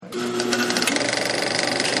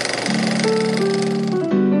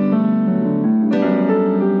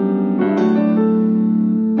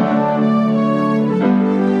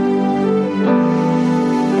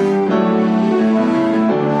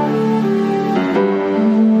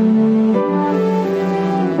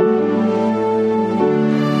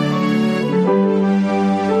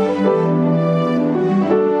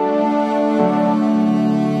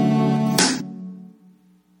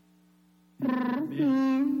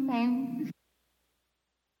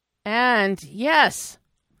And yes,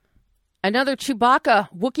 another Chewbacca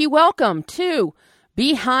Wookiee welcome to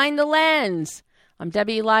Behind the Lens. I'm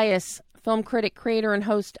Debbie Elias, film critic, creator, and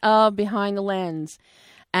host of Behind the Lens.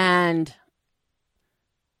 And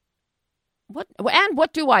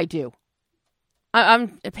what do I do?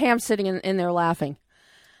 I'm Pam sitting in there laughing.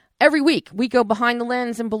 Every week we go behind the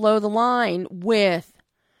lens and below the line with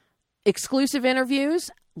exclusive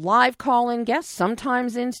interviews, live call-in guests,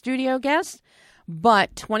 sometimes in-studio guests,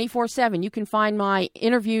 but 24/7. You can find my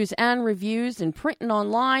interviews and reviews in print and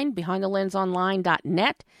online,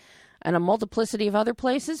 behindthelensonline.net, and a multiplicity of other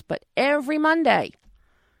places. But every Monday,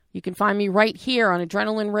 you can find me right here on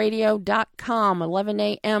adrenalineradio.com, 11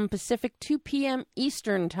 a.m. Pacific, 2 p.m.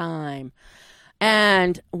 Eastern Time.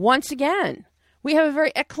 And once again, we have a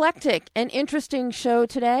very eclectic and interesting show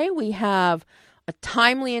today. We have a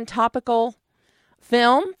timely and topical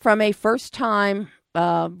film from a first-time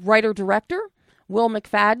writer-director, Will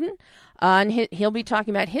McFadden. And he'll be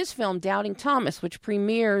talking about his film, Doubting Thomas, which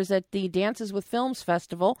premieres at the Dances with Films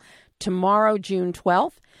Festival tomorrow, June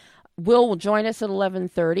 12th. Will join us at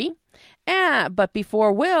 11:30. But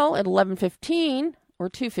before Will, at 11:15 or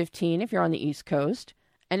 2:15 if you're on the East Coast,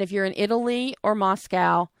 and if you're in Italy or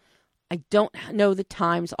Moscow, I don't know the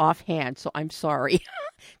times offhand, so I'm sorry,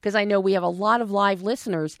 because I know we have a lot of live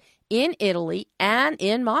listeners in Italy and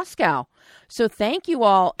in Moscow. So thank you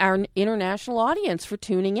all, our international audience, for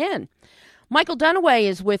tuning in. Michael Dunaway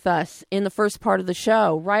is with us in the first part of the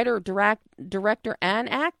show, writer, director, and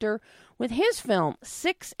actor, with his film,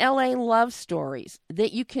 6 LA Love Stories,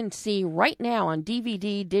 that you can see right now on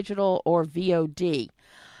DVD, digital, or VOD.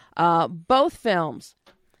 Both films.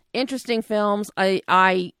 Interesting films.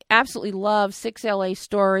 I absolutely love 6 LA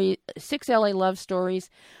Love Stories.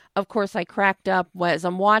 Of course, I cracked up as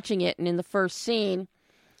I'm watching it, and in the first scene,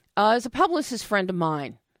 is a publicist friend of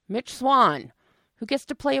mine, Mitch Swan, who gets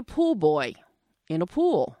to play a pool boy in a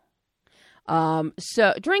pool,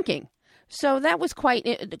 so drinking. So that was quite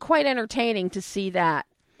entertaining to see that.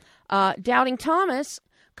 Doubting Thomas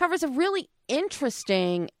covers a really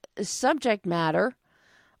interesting subject matter.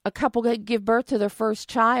 A couple give birth to their first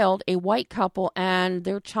child, a white couple, and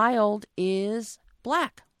their child is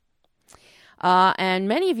black. And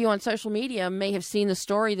many of you on social media may have seen the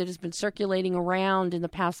story that has been circulating around in the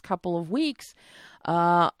past couple of weeks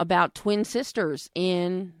about twin sisters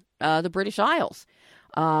in the British Isles,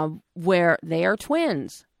 where they are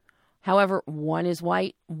twins. However, one is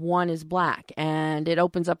white, one is black. And it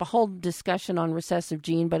opens up a whole discussion on recessive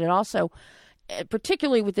gene, but it also,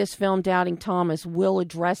 particularly with this film, Doubting Thomas, Will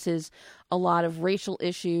addresses a lot of racial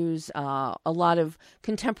issues, a lot of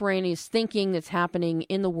contemporaneous thinking that's happening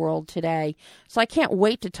in the world today. So I can't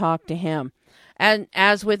wait to talk to him. And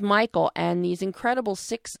as with Michael and these incredible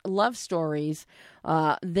 6 love stories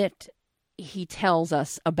that he tells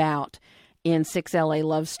us about in 6 LA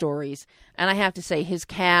Love Stories. And I have to say, his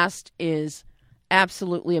cast is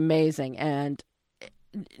absolutely amazing. And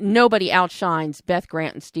nobody outshines Beth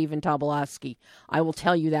Grant and Stephen Tobolowsky. I will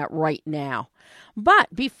tell you that right now.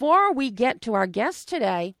 But before we get to our guest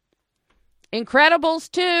today, Incredibles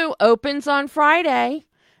 2 opens on Friday.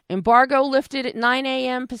 Embargo lifted at 9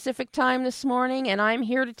 a.m. Pacific time this morning, and I'm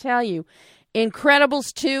here to tell you,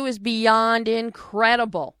 Incredibles 2 is beyond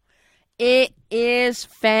incredible. It is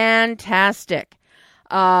fantastic.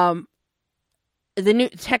 The new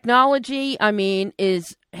technology,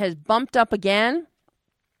 has bumped up again.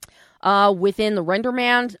 Within the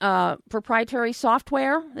RenderMan proprietary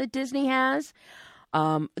software that Disney has.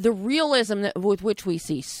 The realism with which we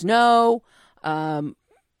see snow,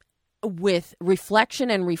 with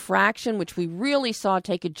reflection and refraction, which we really saw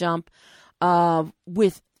take a jump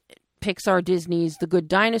with Pixar Disney's The Good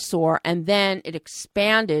Dinosaur, and then it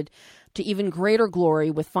expanded to even greater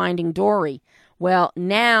glory with Finding Dory. Well,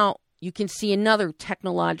 now you can see another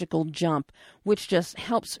technological jump, which just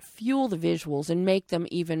helps fuel the visuals and make them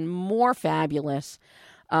even more fabulous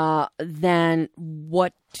than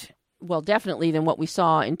what we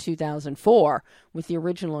saw in 2004 with the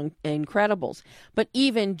original Incredibles. But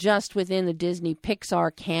even just within the Disney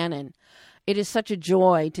Pixar canon, it is such a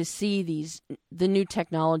joy to see the new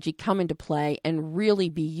technology come into play and really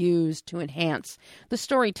be used to enhance the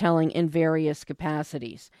storytelling in various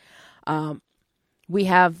capacities. We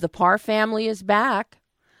have the Parr family is back,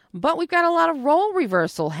 but we've got a lot of role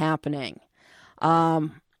reversal happening.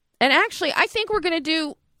 And actually, I think we're going to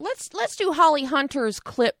do, let's do Holly Hunter's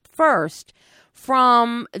clip first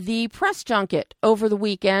from the press junket over the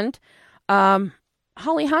weekend.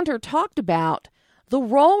 Holly Hunter talked about the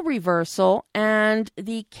role reversal and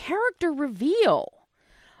the character reveal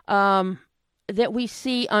that we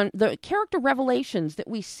see on the character revelations that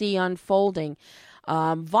we see unfolding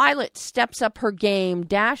Violet steps up her game.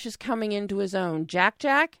 Dash is coming into his own. Jack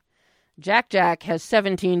has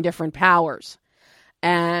 17 different powers.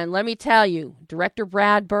 And let me tell you, director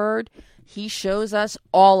Brad Bird, he shows us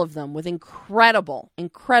all of them with incredible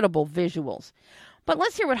visuals. But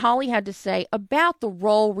let's hear what Holly had to say about the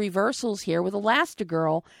role reversals here, with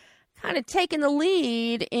Elastigirl kind of taking the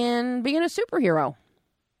lead in being a superhero.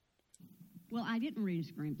 Well, I didn't read a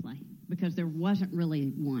screenplay because there wasn't really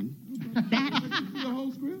one. The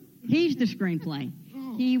whole script? He's the screenplay.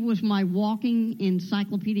 Oh. He was my walking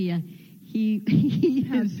encyclopedia. He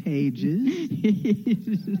has pages.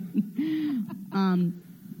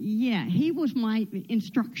 Yeah, he was my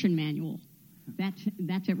instruction manual.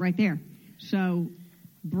 That's it right there. So,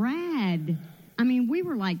 Brad, I mean, we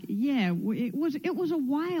were like, yeah, it was a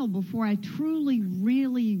while before I truly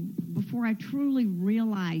realized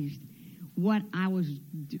what I was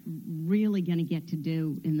really going to get to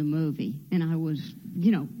do in the movie, and I was,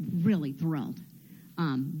 really thrilled.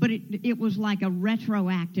 But it was like a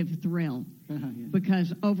retroactive thrill,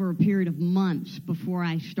 because over a period of months before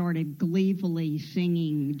I started gleefully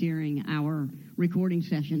singing during our recording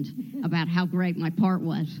sessions about how great my part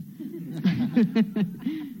was.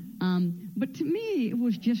 But to me, it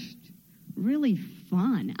was just really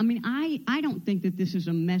fun. I mean, I don't think that this is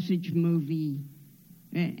a message movie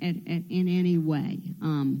in any way.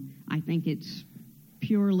 I think it's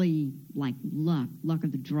purely like luck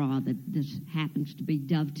of the draw that this happens to be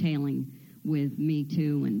dovetailing with Me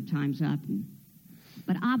Too and Time's Up.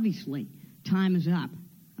 But obviously, time is up,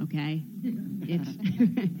 okay? It's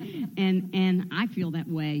and I feel that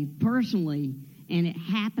way personally, and it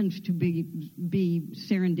happens to be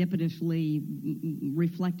serendipitously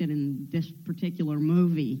reflected in this particular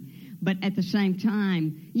movie. But at the same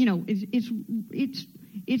time,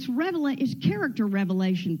 it's character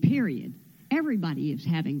revelation, period. Everybody is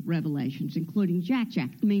having revelations, including Jack. I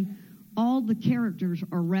mean, all the characters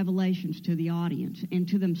are revelations to the audience and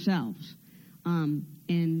to themselves.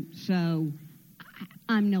 And so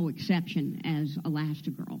I'm no exception as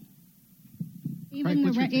Elastigirl. Even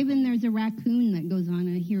there's a raccoon that goes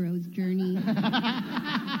on a hero's journey.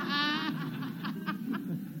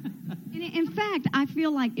 In fact, I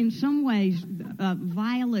feel like in some ways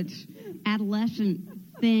Violet's adolescent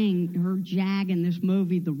thing, her jag in this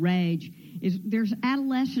movie, The Rage, is there's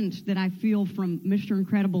adolescence that I feel from Mr.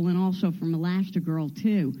 Incredible and also from Elastigirl,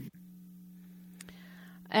 too.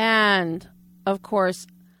 And, of course,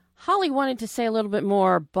 Holly wanted to say a little bit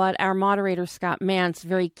more, but our moderator, Scott Mantz,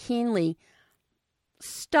 very keenly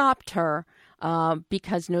stopped her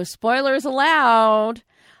because no spoilers allowed.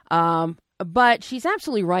 But she's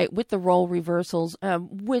absolutely right with the role reversals.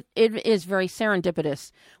 It is very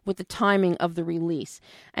serendipitous with the timing of the release.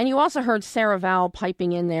 And you also heard Sarah Vowell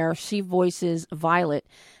piping in there. She voices Violet,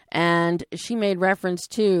 and she made reference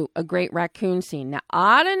to a great raccoon scene. Now,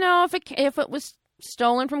 I don't know if it was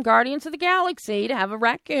stolen from Guardians of the Galaxy to have a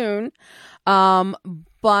raccoon,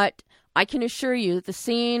 but I can assure you that the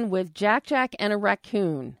scene with Jack and a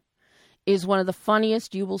raccoon is one of the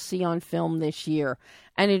funniest you will see on film this year.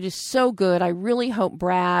 And it is so good. I really hope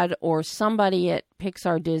Brad or somebody at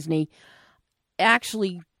Pixar Disney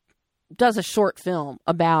actually does a short film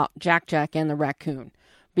about Jack and the raccoon,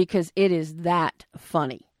 because it is that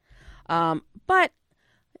funny. But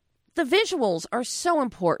the visuals are so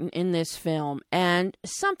important in this film, and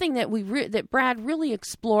something that that Brad really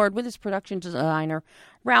explored with his production designer,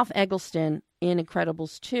 Ralph Eggleston, in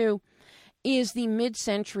Incredibles 2, is the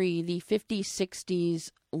mid-century, the 50s,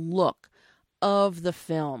 60s look of the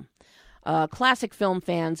film. Classic film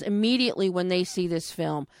fans, immediately when they see this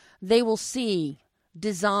film, they will see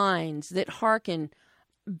designs that harken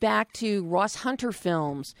back to Ross Hunter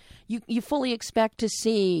films. You fully expect to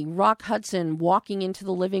see Rock Hudson walking into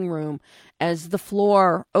the living room as the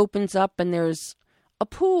floor opens up and there's a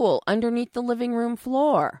pool underneath the living room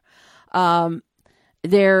floor. Part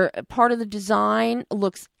of the design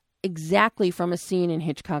looks exactly from a scene in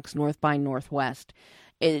Hitchcock's North by Northwest.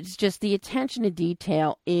 It's just the attention to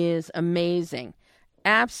detail is amazing.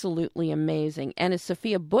 Absolutely amazing. And as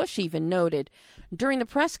Sophia Bush even noted during the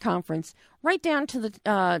press conference, right down to the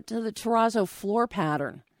terrazzo floor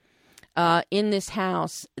pattern in this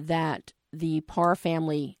house that the Parr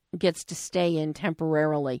family gets to stay in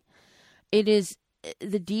temporarily.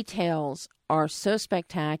 The details are so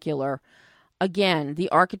spectacular. Again,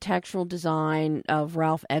 the architectural design of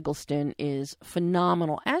Ralph Eggleston is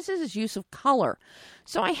phenomenal, as is his use of color.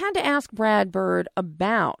 So I had to ask Brad Bird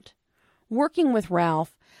about working with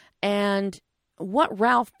Ralph and what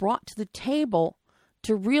Ralph brought to the table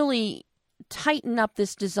to really tighten up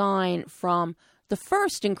this design from the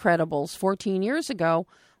first Incredibles 14 years ago,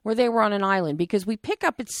 where they were on an island, because we pick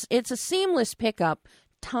up, it's a seamless pickup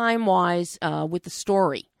time-wise with the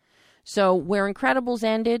story. So where Incredibles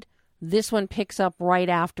ended, this one picks up right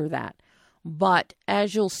after that. But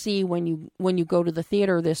as you'll see when you go to the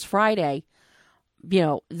theater this Friday,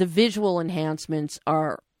 the visual enhancements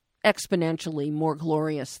are exponentially more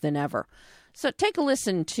glorious than ever. So take a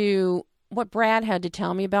listen to what Brad had to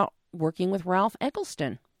tell me about working with Ralph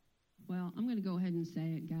Eggleston. Well, I'm going to go ahead and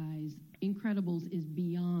say it, guys. Incredibles is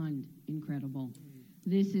beyond incredible.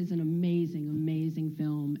 This is an amazing, amazing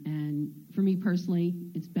film, and for me personally,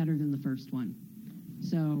 it's better than the first one.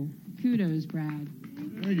 So, kudos, Brad.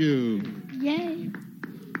 Thank you. Yay.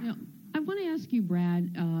 I want to ask you,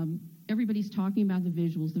 Brad, everybody's talking about the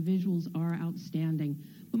visuals. The visuals are outstanding.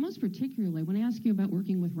 But most particularly, I want to ask you about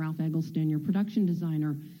working with Ralph Eggleston, your production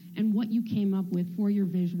designer, and what you came up with for your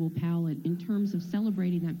visual palette in terms of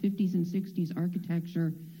celebrating that 50s and 60s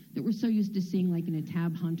architecture that we're so used to seeing, like in a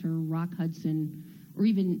Tab Hunter, Rock Hudson, or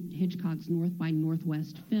even Hitchcock's North by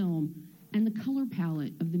Northwest film, and the color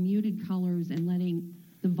palette of the muted colors and letting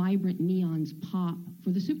the vibrant neons pop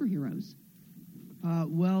for the superheroes.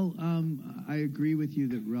 I agree with you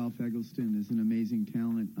that Ralph Eggleston is an amazing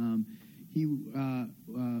talent.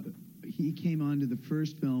 He came onto the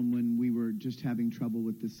first film when we were just having trouble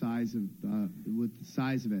with the size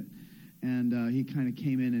of it, and he kind of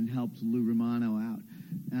came in and helped Lou Romano out,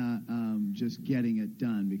 just getting it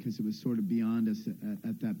done, because it was sort of beyond us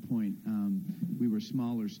at that point. We were a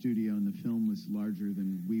smaller studio, and the film was larger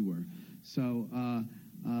than we were. So,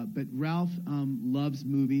 but Ralph loves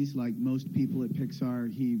movies like most people at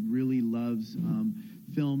Pixar. He really loves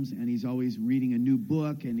films, and he's always reading a new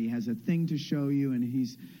book, and he has a thing to show you, and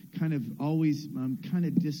he's kind of always kind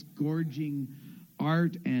of disgorging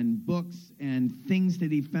art and books and things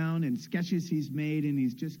that he found and sketches he's made, and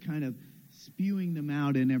he's just kind of spewing them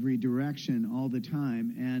out in every direction all the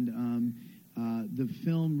time. And the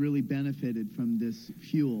film really benefited from this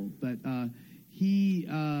fuel. But he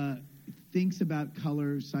thinks about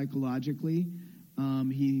color psychologically.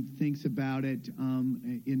 He thinks about it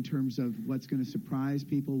in terms of what's going to surprise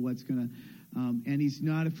people, and he's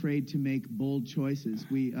not afraid to make bold choices.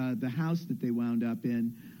 The house that they wound up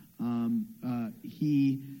in,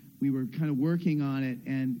 we were kind of working on it,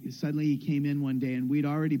 and suddenly he came in one day, and we'd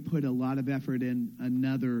already put a lot of effort in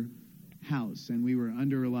another house, and we were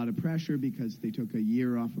under a lot of pressure because they took a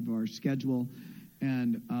year off of our schedule,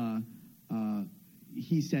 and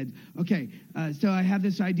he said, okay, so I have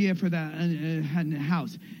this idea for the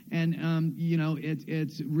house, and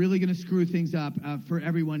it's really going to screw things up for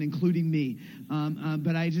everyone, including me.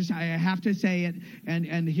 But I have to say it,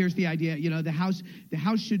 and here's the idea. The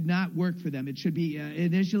house should not work for them. It should be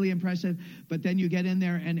initially impressive, but then you get in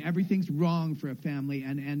there and everything's wrong for a family,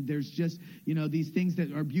 and there's just these things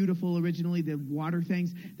that are beautiful originally, the water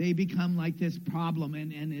things, they become like this problem,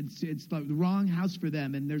 and it's the wrong house for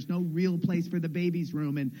them, and there's no real place for the baby's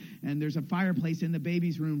room, and there's a fireplace in the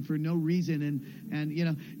baby's room for no reason,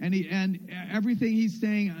 and everything he's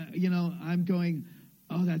saying, I'm going,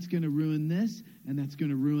 oh, that's going to ruin this, and that's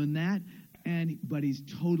going to ruin that, but he's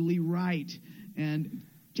totally right, and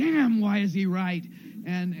damn, why is he right?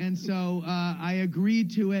 And so I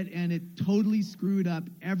agreed to it, and it totally screwed up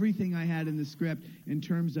everything I had in the script in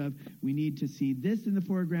terms of we need to see this in the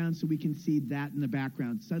foreground so we can see that in the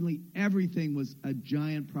background. Suddenly, everything was a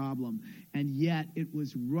giant problem, and yet it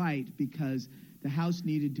was right because the house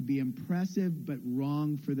needed to be impressive but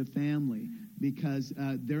wrong for the family because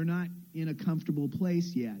they're not in a comfortable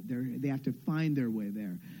place yet. They have to find their way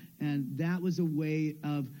there. And that was a way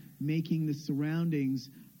of making the surroundings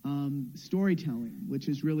storytelling, which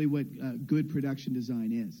is really what good production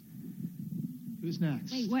design is. Who's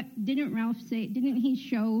next? Wait, what didn't Ralph say? Didn't he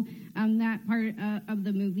show that part of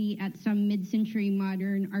the movie at some mid-century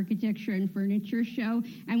modern architecture and furniture show?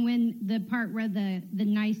 And when the part where the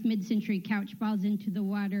nice mid-century couch falls into the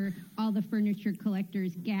water, all the furniture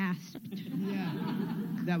collectors gasped. Yeah,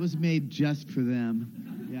 that was made just for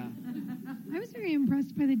them. Yeah. I was very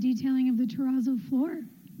impressed by the detailing of the terrazzo floor.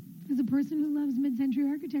 As a person who loves mid-century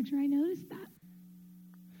architecture, I noticed that.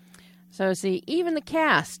 So, see, even the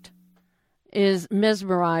cast is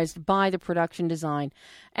mesmerized by the production design.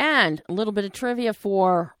 And a little bit of trivia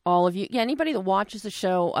for all of you. Yeah, anybody that watches the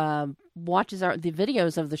show, watches the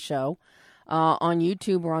videos of the show on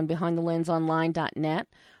YouTube or on BehindTheLensOnline.net,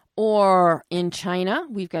 or in China.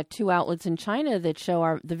 We've got 2 outlets in China that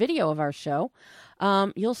show the video of our show.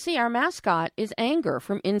 You'll see our mascot is Anger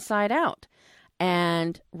from Inside Out.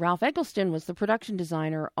 And Ralph Eggleston was the production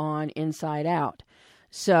designer on Inside Out.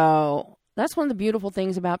 So that's one of the beautiful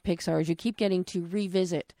things about Pixar is you keep getting to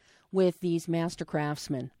revisit with these master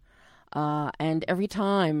craftsmen. And every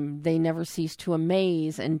time they never cease to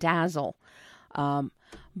amaze and dazzle.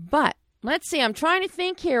 But let's see, I'm trying to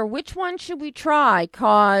think here. Which one should we try?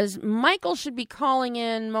 Because Michael should be calling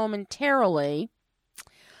in momentarily.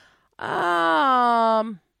 Let's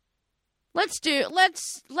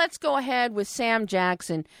go ahead with Sam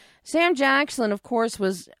Jackson. Sam Jackson, of course,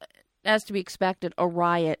 was, as to be expected, a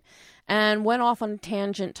riot, and went off on a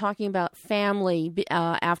tangent talking about family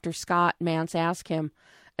after Scott Mance asked him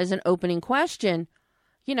as an opening question.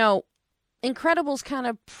 You know, Incredibles kind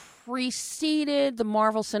of preceded the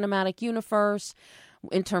Marvel Cinematic Universe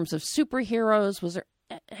in terms of superheroes.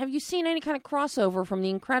 Have you seen any kind of crossover from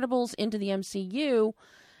the Incredibles into the MCU,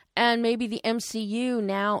 and maybe the MCU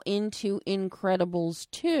now into Incredibles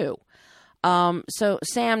 2? So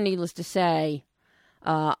Sam, needless to say,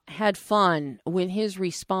 had fun with his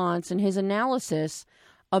response and his analysis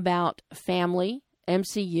about family,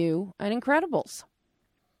 MCU, and Incredibles.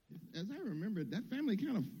 As I remember, that family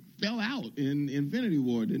kind of fell out in Infinity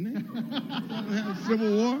War, didn't it?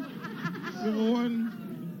 Civil War,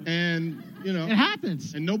 and you know, it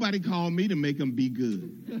happens. And nobody called me to make them be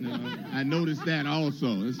good. You know, I noticed that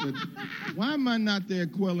also. It's like, why am I not there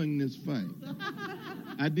quelling this fight?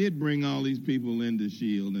 I did bring all these people into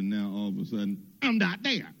S.H.I.E.L.D., and now all of a sudden, I'm not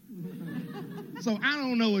there. So I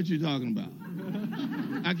don't know what you're talking about.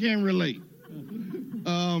 I can't relate.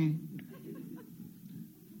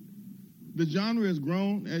 The genre has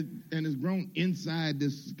grown, and has grown inside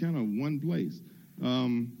this kind of one place.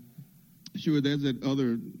 Sure, there's that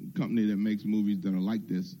other company that makes movies that are like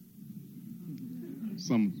this.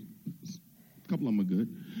 A couple of them are good.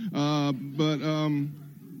 But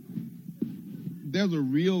there's a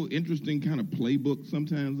real interesting kind of playbook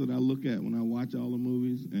sometimes that I look at when I watch all the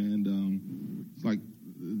movies, and it's like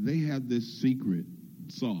they have this secret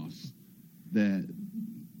sauce that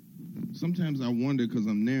sometimes I wonder, because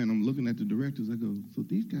I'm there and I'm looking at the directors, I go, so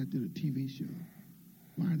these guys did a TV show.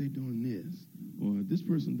 Why are they doing this? Or this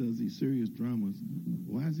person does these serious dramas.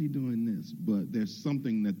 Why is he doing this? But there's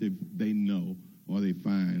something that they know or they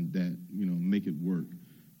find that, you know, make it work.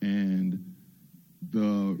 And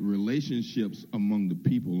the relationships among the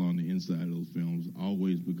people on the inside of those films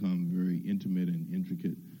always become very intimate and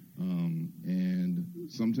intricate. And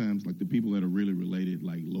sometimes, like, the people that are really related,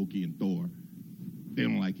 like Loki and Thor, they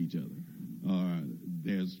don't like each other.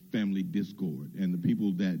 There's family discord. And the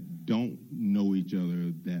people that don't know each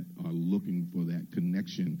other, that are looking for that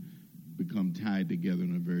connection, become tied together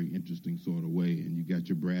in a very interesting sort of way. And you got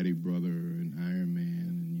your bratty brother in Iron Man,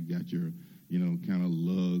 and you got your, you know, kind of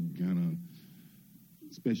lug, kind of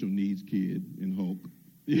special needs kid in Hulk.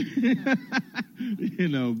 You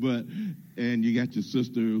know, and you got your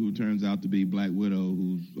sister who turns out to be Black Widow,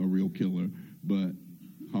 who's a real killer, but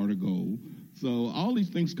heart of gold. So all these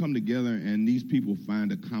things come together, and these people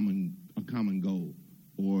find a common goal,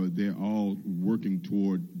 or they're all working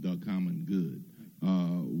toward the common good,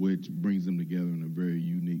 which brings them together in a very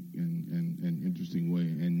unique and interesting way.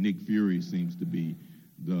 And Nick Fury seems to be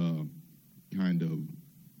the kind of...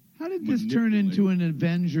 How did this turn into an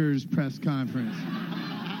Avengers press conference?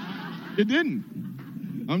 It didn't.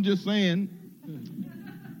 I'm just saying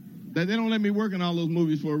that they don't let me work in all those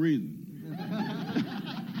movies for a reason.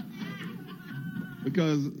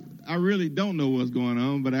 Because I really don't know what's going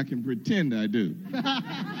on, but I can pretend I do.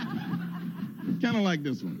 Kind of like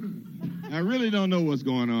this one. I really don't know what's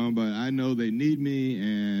going on, but I know they need me,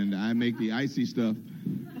 and I make the icy stuff,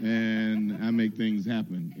 and I make things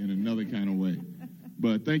happen in another kind of way.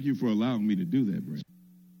 But thank you for allowing me to do that, Brent.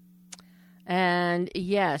 And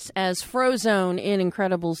yes, as Frozone in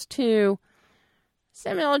Incredibles 2,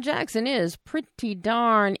 Samuel L. Jackson is pretty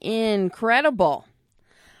darn incredible.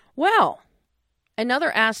 Well,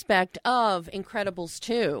 another aspect of Incredibles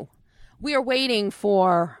 2, we are waiting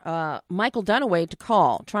for Michael Dunaway to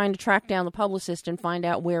call, trying to track down the publicist and find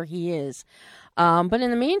out where he is. But in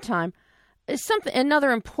the meantime,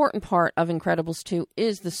 another important part of Incredibles 2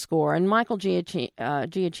 is the score, and Michael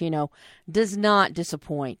Giacchino does not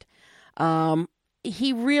disappoint.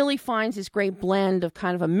 He really finds this great blend of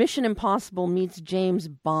kind of a Mission Impossible meets James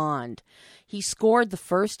Bond. He scored the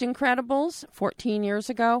first Incredibles 14 years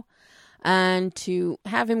ago, and to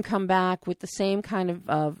have him come back with the same kind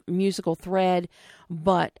of musical thread,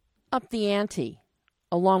 but up the ante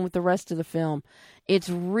along with the rest of the film, it's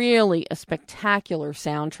really a spectacular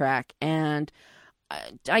soundtrack. And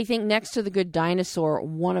I think next to The Good Dinosaur,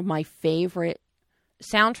 one of my favorite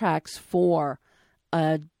soundtracks for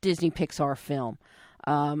a Disney Pixar film.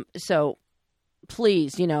 So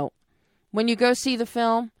please, you know, when you go see the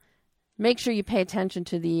film, make sure you pay attention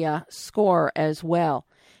to the score as well.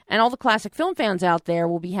 And all the classic film fans out there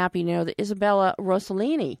will be happy to know that Isabella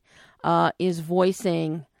Rossellini is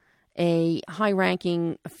voicing a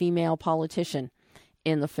high-ranking female politician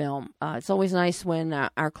in the film. It's always nice when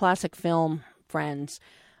our classic film friends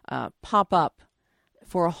pop up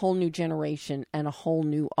for a whole new generation and a whole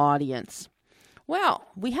new audience. Well,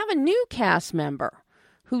 we have a new cast member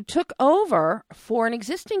who took over for an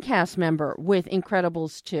existing cast member with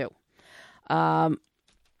Incredibles 2.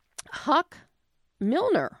 Huck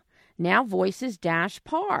Milner now voices Dash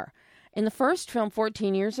Parr. In the first film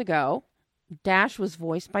 14 years ago, Dash was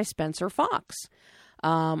voiced by Spencer Fox.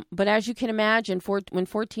 But as you can imagine, when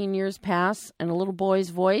 14 years pass and a little boy's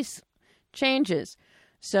voice changes.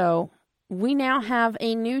 So we now have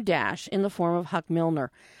a new Dash in the form of Huck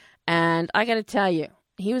Milner. And I got to tell you,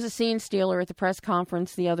 he was a scene stealer at the press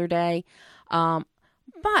conference the other day.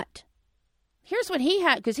 But here's what he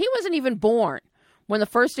had, because he wasn't even born when the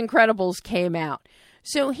first Incredibles came out.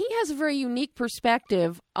 So he has a very unique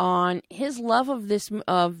perspective on his love of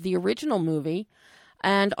the original movie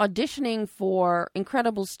and auditioning for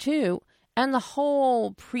Incredibles 2 and the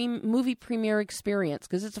whole movie premiere experience,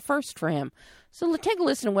 because it's a first for him. So let's take a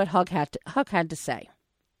listen to what Huck had to say.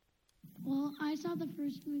 Well, I saw the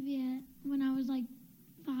first movie when I was like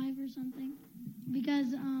 5 or something,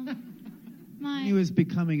 because He was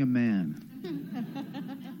becoming a man.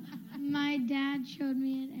 my dad showed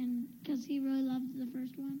me it, and because he really loved the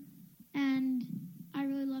first one, and I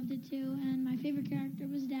really loved it too. And my favorite character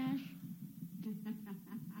was Dash,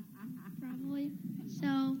 probably.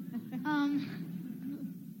 So,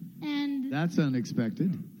 and That's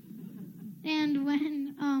unexpected. and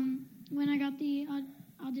when I got the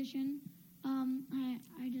audition,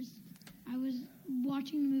 I was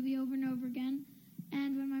watching the movie over and over again,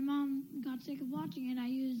 and when my mom got sick of watching it, I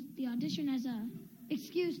used the audition as a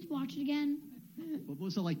excuse to watch it again. What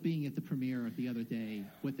was it like being at the premiere the other day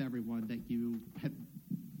with everyone that you had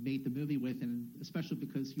made the movie with, and especially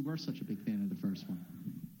because you were such a big fan of the first one?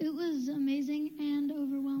 It was amazing and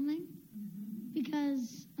overwhelming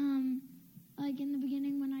because, like in the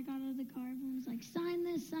beginning when I got out of the car, everyone was like, sign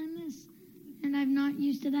this, and I'm not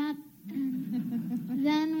used to that. And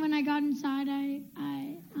then when I got inside,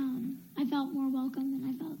 I felt more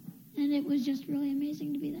welcome and it was just really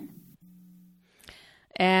amazing to be there.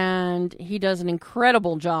 And he does an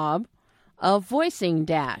incredible job of voicing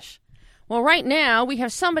Dash. Well, right now, we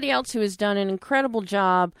have somebody else who has done an incredible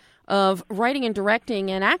job of writing and directing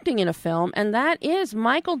and acting in a film, and that is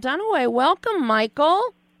Michael Dunaway. Welcome,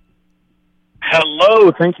 Michael.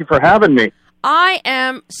 Hello. Thank you for having me. I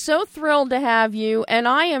am so thrilled to have you, and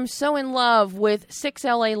I am so in love with 6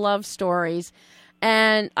 LA Love Stories.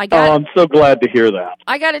 And I'm so glad to hear that.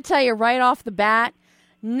 I got to tell you right off the bat,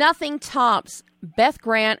 nothing tops Beth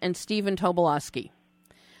Grant and Stephen Tobolowsky.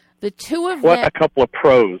 The two of them. What a couple of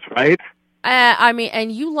pros, right?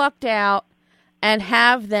 And you lucked out and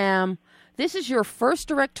have them. This is your first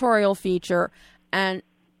directorial feature, and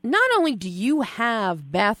not only do you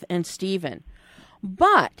have Beth and Stephen,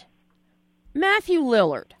 but Matthew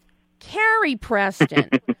Lillard, Carrie Preston,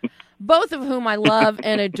 both of whom I love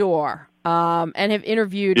and adore, and have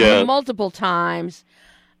interviewed multiple times.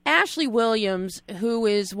 Ashley Williams, who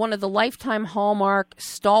is one of the Lifetime Hallmark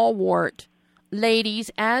stalwart ladies,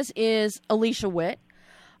 as is Alicia Witt.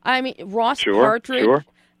 I mean, Ross Partridge. Sure.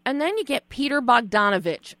 And then you get Peter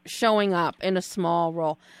Bogdanovich showing up in a small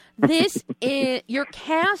role. This is, your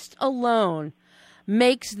cast alone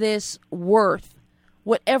makes this worth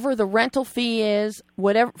whatever the rental fee is,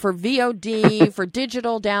 whatever for VOD, for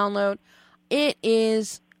digital download. It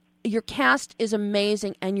is, your cast is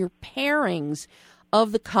amazing, and your pairings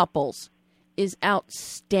of the couples is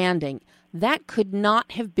outstanding. That could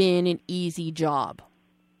not have been an easy job.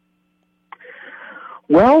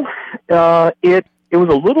 Well, it was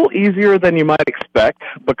a little easier than you might expect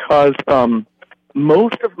because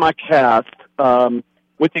most of my cast,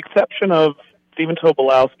 with the exception of Stephen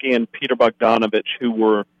Tobolowsky and Peter Bogdanovich, who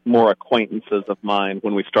were more acquaintances of mine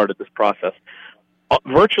when we started this process,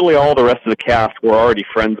 virtually all the rest of the cast were already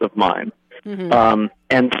friends of mine. Mm-hmm.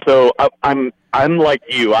 And so I'm like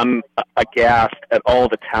you. I'm aghast at all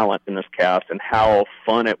the talent in this cast and how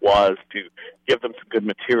fun it was to give them some good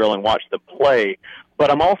material and watch them play. But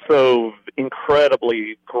I'm also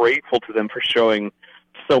incredibly grateful to them for showing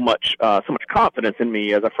so much confidence in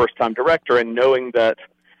me as a first-time director, and knowing that,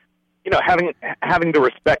 having the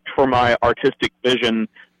respect for my artistic vision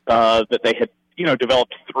that they had,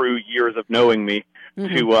 developed through years of knowing me.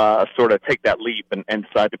 Mm-hmm. To sort of take that leap and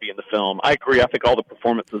decide to be in the film. I agree. I think all the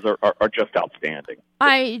performances are just outstanding.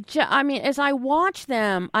 I mean, as I watch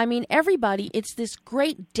them, everybody, it's this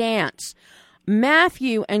great dance.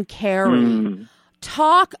 Matthew and Carrie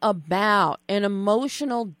talk about an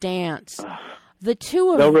emotional dance The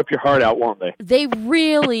two of They'll rip your heart out, won't they? They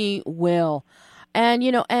really will. And,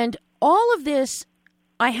 and all of this,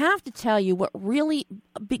 I have to tell you what really,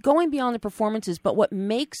 going beyond the performances, but what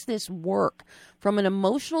makes this work from an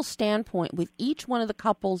emotional standpoint with each one of the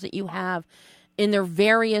couples that you have in their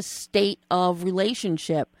various state of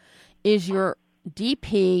relationship is your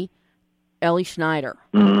DP, Ellie Schneider.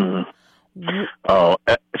 Oh,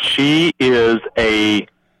 she is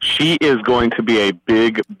going to be a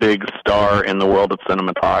big, big star in the world of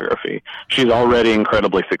cinematography. She's already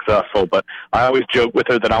incredibly successful, but I always joke with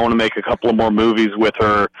her that I want to make a couple of more movies with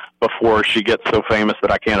her before she gets so famous that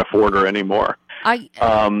I can't afford her anymore.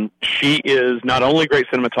 She is not only a great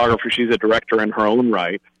cinematographer, she's a director in her own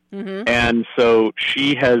right. Mm-hmm. And so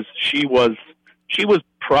she was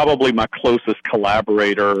probably my closest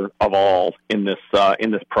collaborator of all in this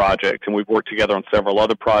project, and we've worked together on several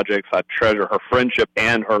other projects. I treasure her friendship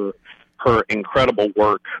and her incredible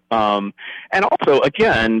work, and also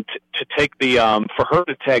again to take the for her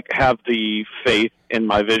to have the faith in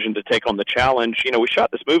my vision to take on the challenge. We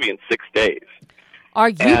shot this movie in 6 days. Are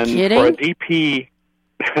you kidding? For a DP,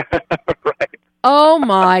 right? Oh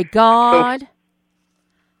my God!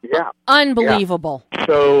 Yeah, unbelievable. Yeah.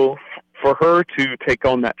 So for her to take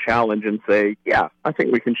on that challenge and say, yeah, I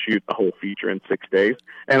think we can shoot a whole feature in 6 days,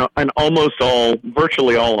 and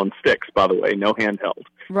virtually all on sticks, by the way, no handheld.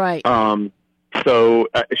 Right. So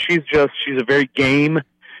she's a very game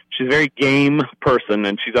person,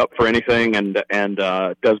 and she's up for anything, and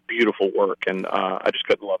does beautiful work, and I just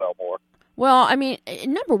couldn't love Elle more. Well, I mean,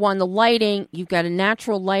 number one, the lighting, you've got a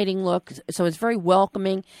natural lighting look, so it's very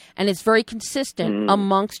welcoming, and it's very consistent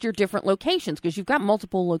amongst your different locations, because you've got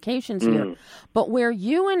multiple locations here. But where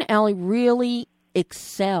you and Ellie really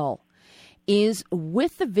excel is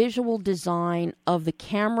with the visual design of the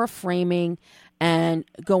camera framing and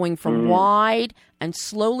going from wide and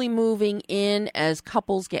slowly moving in as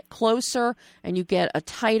couples get closer, and you get a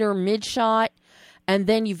tighter mid-shot. And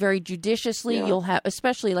then you very judiciously, you'll have,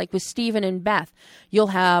 especially like with Stephen and Beth, you'll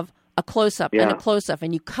have a close-up and a close-up,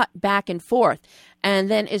 and you cut back and forth. And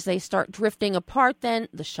then as they start drifting apart, then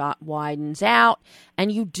the shot widens out.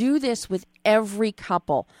 And you do this with every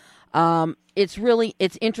couple.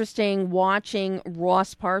 It's interesting watching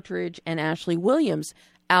Ross Partridge and Ashley Williams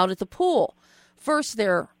out at the pool. First,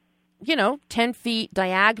 they're 10 feet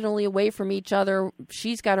diagonally away from each other.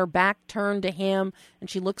 She's got her back turned to him, and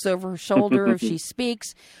she looks over her shoulder if she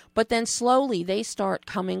speaks. But then slowly they start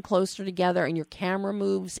coming closer together, and your camera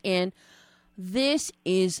moves in. This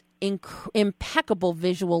is impeccable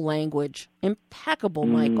visual language. Impeccable,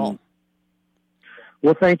 Michael.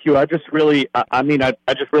 Well, thank you. I just really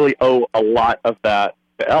owe a lot of that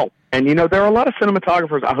to Elle. And, there are a lot of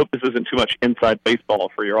cinematographers. I hope this isn't too much inside baseball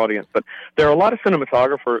for your audience, but there are a lot of some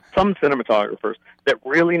cinematographers that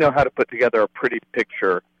really know how to put together a pretty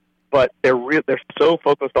picture, but they're so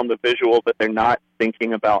focused on the visual that they're not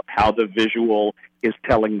thinking about how the visual is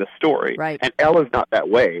telling the story. Right. And Elle is not that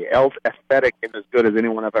way. Elle's aesthetic is as good as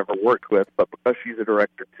anyone I've ever worked with, but because she's a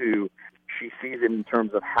director too, she sees it in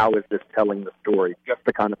terms of how is this telling the story, just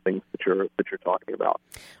the kind of things that you're talking about.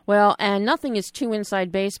 Well, and nothing is too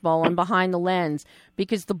inside baseball and behind the lens,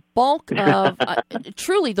 because the bulk of,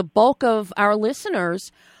 truly the bulk of our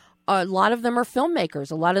listeners, a lot of them are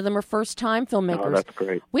filmmakers. A lot of them are first-time filmmakers. Oh, that's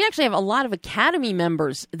great. We actually have a lot of Academy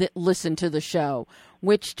members that listen to the show,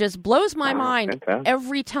 which just blows my mind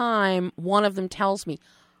every time one of them tells me,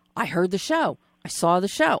 I heard the show, I saw the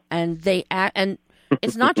show, and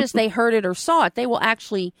it's not just they heard it or saw it. They will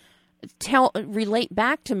actually relate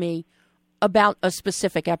back to me about a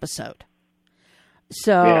specific episode.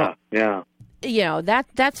 So,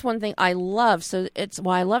 that's one thing I love. So it's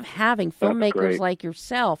why I love having filmmakers like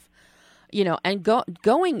yourself, and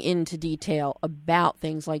going into detail about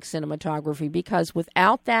things like cinematography, because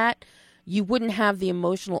without that, you wouldn't have the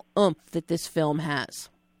emotional oomph that this film has.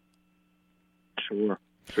 Sure.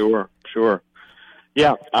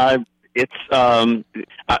 Yeah, I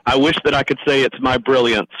wish that I could say it's my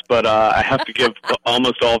brilliance, but I have to give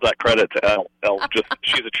almost all of that credit to Elle.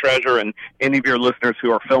 She's a treasure, and any of your listeners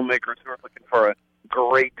who are filmmakers who are looking for a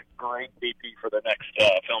great DP for their next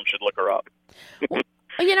film should look her up.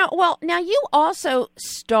 Well, now you also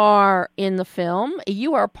star in the film.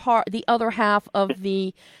 You are the other half of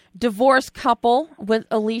the divorced couple with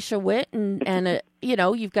Alicia Witt, and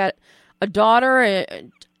you've got a daughter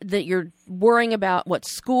that you're worrying about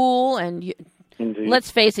school, and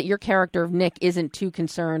let's face it, your character of Nick isn't too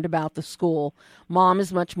concerned about the school. Mom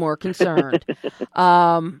is much more concerned.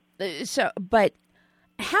 But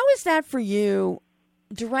how is that for you,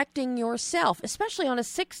 directing yourself, especially on a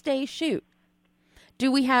 6-day shoot?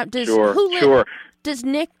 Do we have? Does Sure.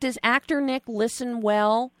 Does actor Nick listen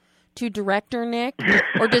well to director Nick,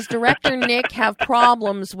 or does director Nick have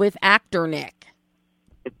problems with actor Nick?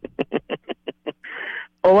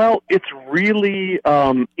 Well, it's really,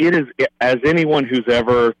 it is, as anyone who's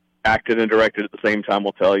ever acted and directed at the same time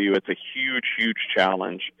will tell you, it's a huge, huge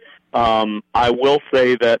challenge. I will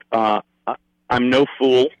say that I'm no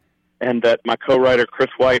fool, and that my co-writer Chris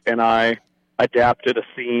White and I adapted a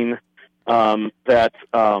scene that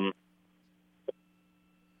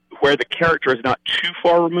where the character is not too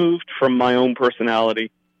far removed from my own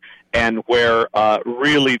personality, and where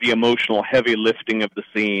really the emotional heavy lifting of the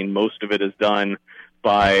scene, most of it is done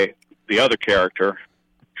by the other character.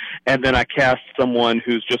 And then I cast someone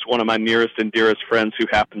who's just one of my nearest and dearest friends who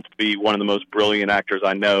happens to be one of the most brilliant actors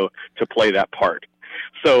I know to play that part.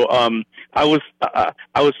 So I was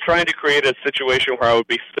trying to create a situation where I would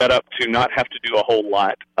be set up to not have to do a whole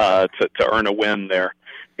lot to earn a win there.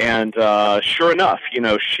 And sure enough,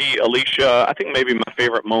 Alicia, I think maybe my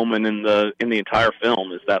favorite moment in the entire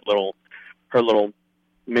film is that her little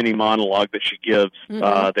mini monologue that she gives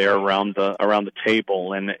there around the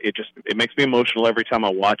table, and it makes me emotional every time I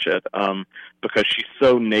watch it, because she's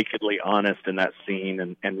so nakedly honest in that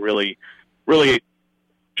scene, and really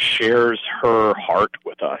shares her heart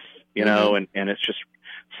with us, and it's just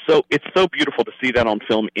it's so beautiful to see that on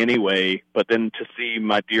film anyway, but then to see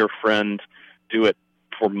my dear friend do it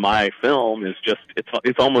for my film is just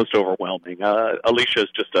it's almost overwhelming. Alicia is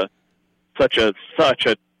just such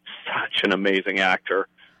an amazing actor,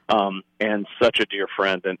 and such a dear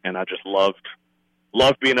friend, and I just loved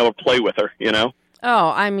being able to play with her, Oh,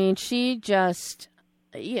 I mean, she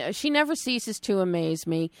never ceases to amaze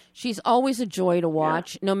me. She's always a joy to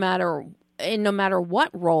watch, no matter what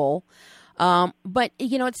role. But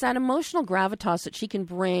it's that emotional gravitas that she can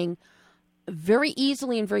bring very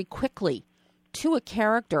easily and very quickly to a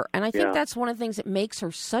character, and I think that's one of the things that makes her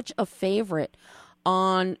such a favorite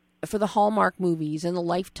for the Hallmark movies and the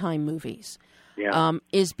Lifetime movies.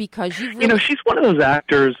 Is because she's one of those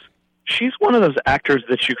actors. She's one of those actors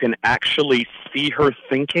that you can actually see her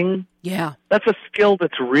thinking. Yeah, that's a skill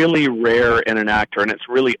that's really rare in an actor, and it's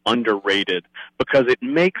really underrated because it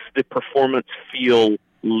makes the performance feel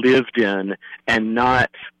lived in and not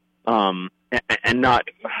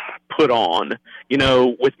put on.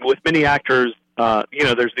 With many actors,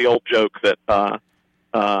 there's the old joke that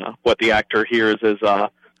what the actor hears is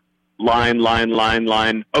line,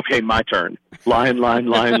 okay, my turn. Line,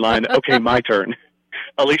 okay, my turn.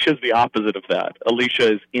 Alicia's the opposite of that.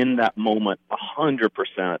 Alicia is in that moment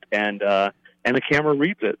 100%, and the camera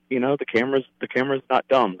reads it. The camera's not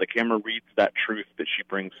dumb. The camera reads that truth that she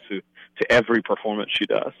brings to every performance she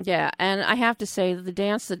does. Yeah, and I have to say that the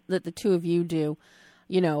dance that the two of you do,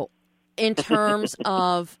 in terms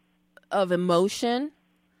of emotion,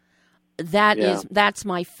 that's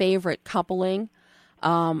my favorite coupling.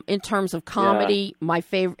 In terms of comedy, my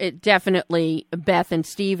favorite, definitely Beth and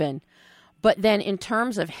Steven. But then in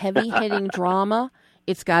terms of heavy-hitting drama,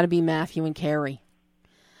 it's got to be Matthew and Carrie.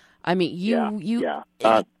 I mean, you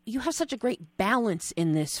have such a great balance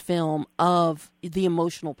in this film of the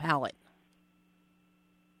emotional palette.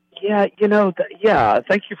 Yeah,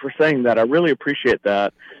 thank you for saying that. I really appreciate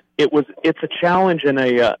that. It's a challenge in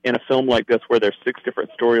a film like this where there's 6 different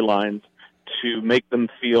storylines to make them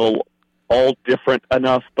feel all different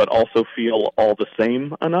enough, but also feel all the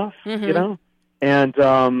same enough, And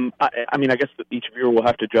I mean, I guess that each viewer will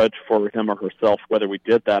have to judge for him or herself whether we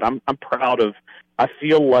did that. I'm proud of. I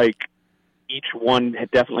feel like each one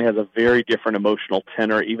definitely has a very different emotional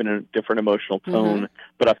tenor, even a different emotional tone.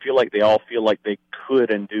 But I feel like they all feel like they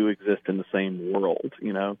could and do exist in the same world,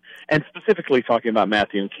 And specifically talking about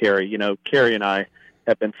Matthew and Carrie, Carrie and I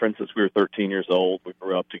have been friends since we were 13 years old. We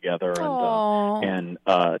grew up together, and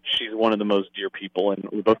she's one of the most dear people. And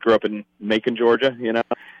we both grew up in Macon, Georgia,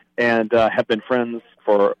 and have been friends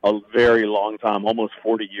for a very long time, almost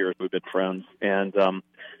 40 years we've been friends. And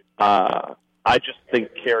I just think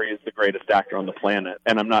Carrie is the greatest actor on the planet,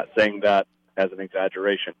 and I'm not saying that as an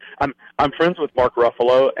exaggeration. I'm friends with Mark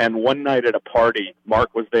Ruffalo, and one night at a party,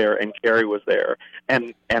 Mark was there and Carrie was there,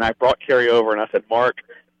 and I brought Carrie over and I said, Mark,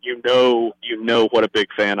 you know what a big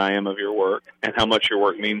fan I am of your work and how much your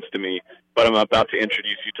work means to me, but I'm about to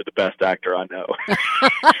introduce you to the best actor I know.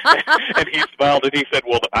 And he smiled and he said,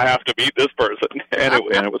 well, I have to meet this person. And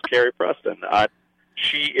it was Carrie Preston.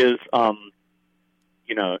 She is,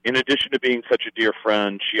 in addition to being such a dear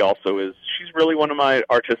friend, she's really one of my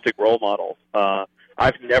artistic role models.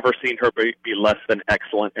 I've never seen her be less than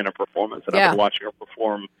excellent in a performance, and I've been watching her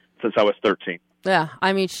perform since I was 13. Yeah,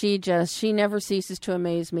 I mean, she never ceases to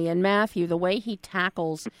amaze me. And Matthew, the way he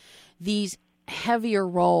tackles these heavier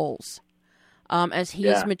roles as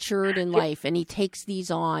he's matured in life, and he takes these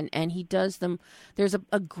on and he does them. There's a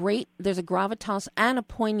gravitas and a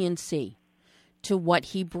poignancy to what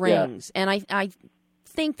he brings, and I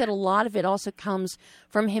think that a lot of it also comes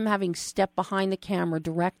from him having stepped behind the camera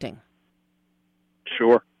directing.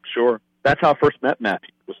 Sure. That's how I first met Matthew,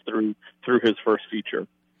 was through his first feature.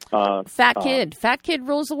 Fat Kid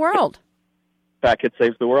rules the world. Fat Kid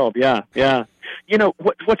Saves the World. Yeah. You know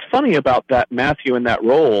what's funny about that Matthew in that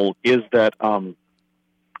role is that I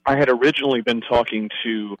had originally been talking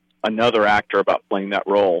to another actor about playing that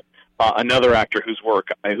role. Another actor who's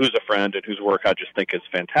a friend and whose work I just think is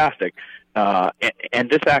fantastic. And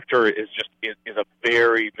this actor is a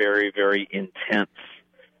very, very, very intense,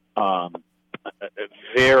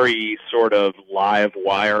 very sort of live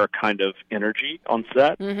wire kind of energy on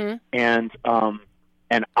set. Mm-hmm.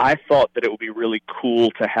 And I thought that it would be really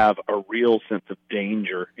cool to have a real sense of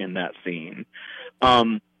danger in that scene.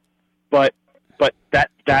 But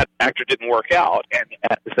that actor didn't work out. And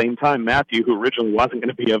at the same time, Matthew, who originally wasn't going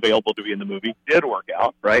to be available to be in the movie, did work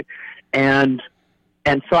out, right? And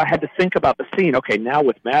so I had to think about the scene. Okay, now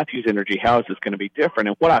with Matthew's energy, how is this going to be different?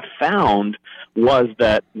 And what I found was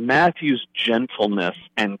that Matthew's gentleness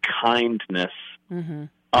and kindness and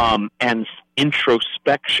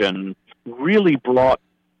introspection really brought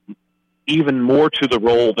even more to the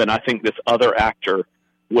role than I think this other actor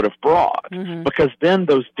would have brought. Mm-hmm. Because then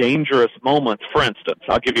those dangerous moments, for instance,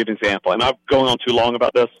 I'll give you an example. Am I going on too long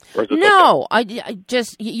about this? Or is this no, okay? I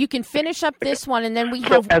just, you can finish up this one and then we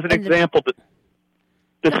So have... as an example,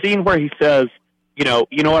 the scene where he says, you know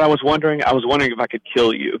what I was wondering? I was wondering if I could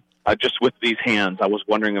kill you. Just with these hands, I was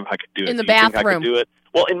wondering if I could do it. In the Do you think I bathroom. could do it?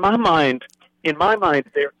 Well, in my mind,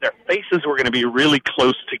 their faces were going to be really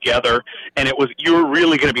close together, and you were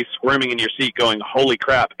really going to be squirming in your seat going, holy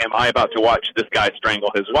crap, am I about to watch this guy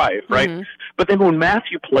strangle his wife, right? Mm-hmm. But then when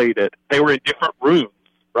Matthew played it, they were in different rooms,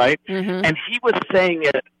 right? Mm-hmm. And he was saying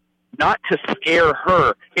it not to scare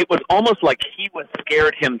her. It was almost like he was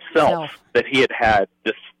scared himself that he had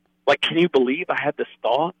this, like, can you believe I had this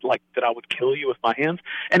thought, like, that I would kill you with my hands?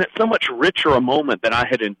 And it's so much richer a moment than I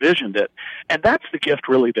had envisioned it. And that's the gift,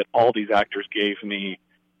 really, that all these actors gave me.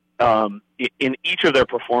 In each of their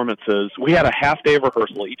performances, we had a half-day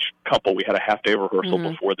rehearsal. Each couple, we had a half-day rehearsal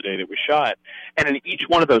before the day that we shot. And in each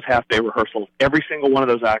one of those half-day rehearsals, every single one of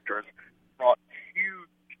those actors brought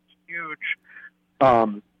huge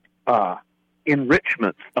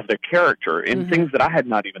enrichments of their character in things that I had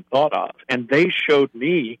not even thought of. And they showed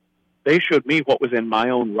me what was in my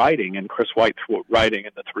own writing and Chris White's writing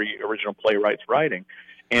and the three original playwrights' writing.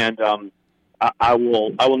 And I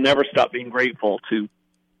will never stop being grateful to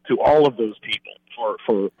all of those people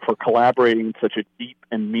for collaborating in such a deep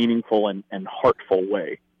and meaningful and heartful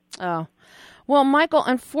way. Oh. Well, Michael,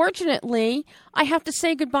 unfortunately, I have to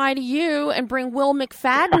say goodbye to you and bring Will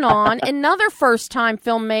McFadden on, another first-time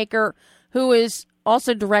filmmaker who is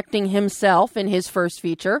also directing himself in his first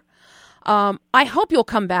feature. I hope you'll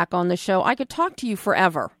come back on the show. I could talk to you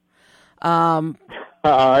forever.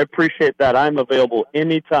 I appreciate that. I'm available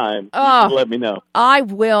anytime. Let me know. I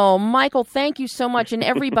will. Michael, thank you so much. And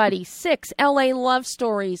everybody, 6 LA Love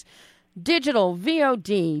Stories, digital,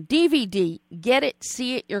 VOD, DVD. Get it,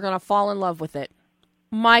 see it. You're going to fall in love with it.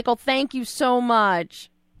 Michael, thank you so much.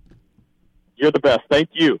 You're the best. Thank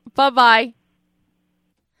you. Bye-bye.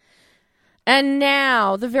 And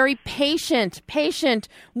now, the very patient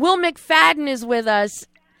Will McFadden is with us.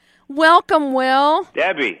 Welcome, Will.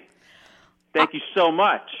 Debbie, thank you so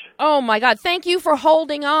much. Oh, my God. Thank you for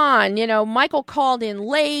holding on. You know, Michael called in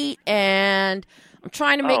late, and I'm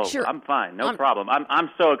trying to make sure. I'm fine. No problem. I'm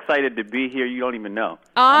so excited to be here. You don't even know.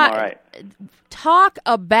 I'm all right. Talk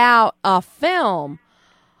about a film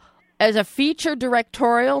as a feature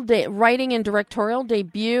directorial, writing and directorial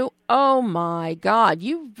debut. Oh, my God.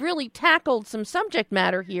 You really tackled some subject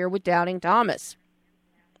matter here with Doubting Thomas.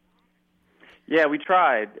 Yeah, we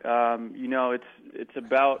tried. You know, it's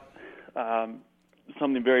about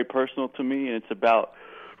something very personal to me, and it's about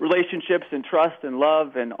relationships and trust and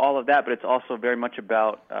love and all of that, but it's also very much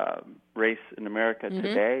about race in America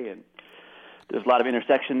today, and there's a lot of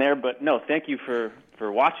intersection there. But no, thank you for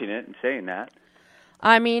watching it and saying that.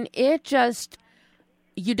 I mean,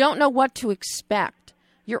 you don't know what to expect.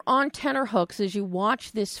 You're on tenterhooks as you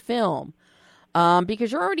watch this film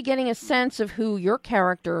because you're already getting a sense of who your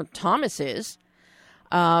character, Thomas, is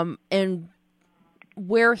and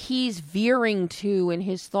where he's veering to in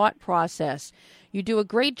his thought process. You do a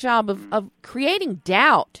great job of creating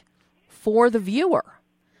doubt for the viewer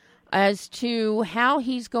as to how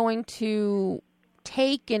he's going to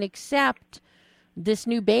take and accept this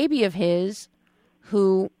new baby of his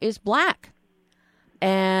who is black.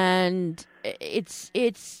 and it's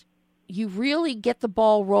you really get the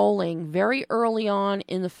ball rolling very early on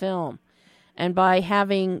in the film, and by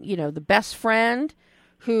having the best friend,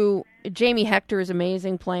 who Jamie Hector is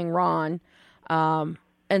amazing playing Ron, and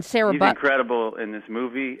Sarah. He's incredible in this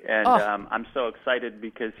movie, and I'm so excited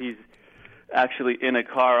because he's actually in a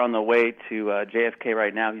car on the way to JFK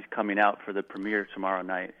right now. He's coming out for the premiere tomorrow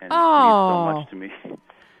night, and it means so much to me.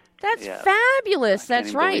 That's fabulous.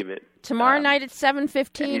 That's right. Tomorrow night at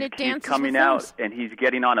 7:15 at Dances He's coming with out, Films. and he's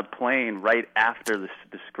getting on a plane right after the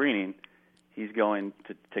screening. He's going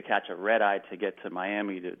to catch a red eye to get to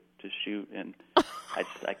Miami to shoot, and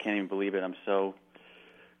I can't even believe it. I'm so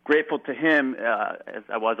grateful to him, as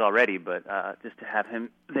I was already, but just to have him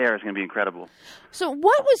there is going to be incredible. So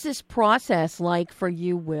what was this process like for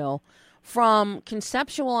you, Will, from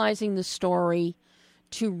conceptualizing the story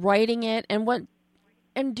to writing it,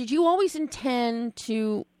 and did you always intend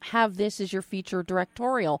to have this as your feature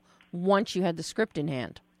directorial once you had the script in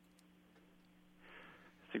hand?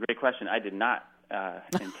 It's a great question. I did not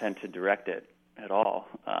intend to direct it at all.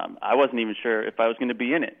 I wasn't even sure if I was going to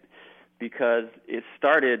be in it, because it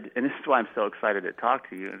started, and this is why I'm so excited to talk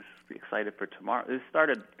to you and excited for tomorrow. This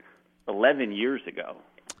started 11 years ago.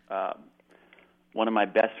 One of my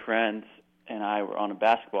best friends and I were on a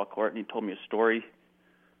basketball court, and he told me a story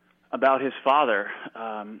about his father,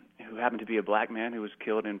 who happened to be a black man who was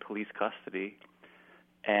killed in police custody.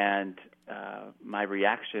 And my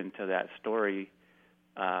reaction to that story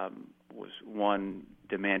was one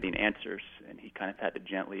demanding answers, and he kind of had to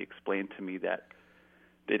gently explain to me that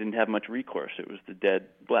they didn't have much recourse. It was the dead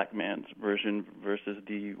black man's version versus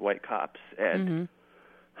the white cops. And,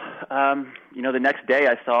 the next day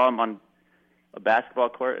I saw him on a basketball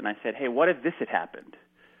court, and I said, hey, what if this had happened?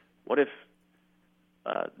 What if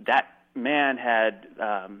that man had,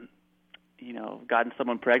 gotten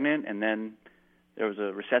someone pregnant, and then there was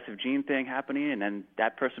a recessive gene thing happening, and then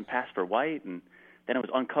that person passed for white, and then it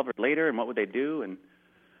was uncovered later, and what would they do? And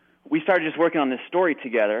we started just working on this story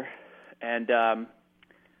together, and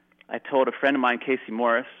I told a friend of mine, Casey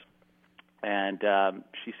Morris, and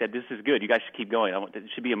she said, this is good. You guys should keep going. It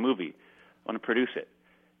should be a movie. I want to produce it.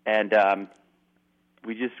 And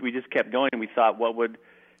we just kept going, and we thought, what would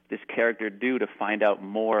this character do to find out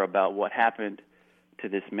more about what happened to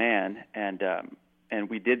this man? And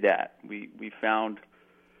we did that. We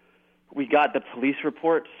got the police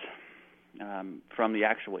reports from the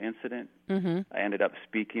actual incident. I ended up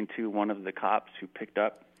speaking to one of the cops who picked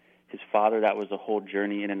up his father. That was a whole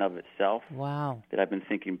journey in and of itself. Wow. That I've been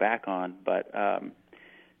thinking back on. But,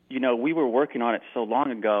 we were working on it so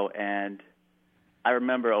long ago, and I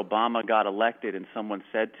remember Obama got elected, and someone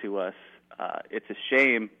said to us, it's a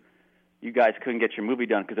shame you guys couldn't get your movie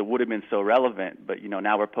done because it would have been so relevant. But,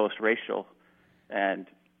 now we're post-racial, and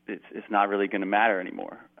it's not really going to matter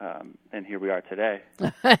anymore. And here we are today.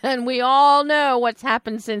 And we all know what's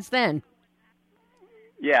happened since then.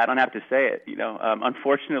 Yeah, I don't have to say it.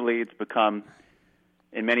 Unfortunately, it's become,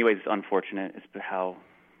 in many ways, it's unfortunate. It's how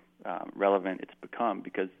relevant it's become,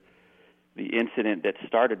 because the incident that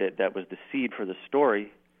started it, that was the seed for the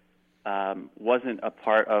story, wasn't a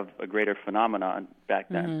part of a greater phenomenon back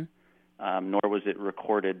then, nor was it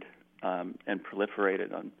recorded and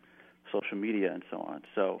proliferated on social media and so on.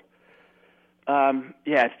 So,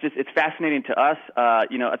 it's fascinating to us.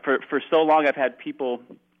 For so long, I've had people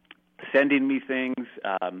sending me things,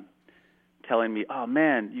 telling me, "Oh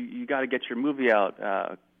man, you got to get your movie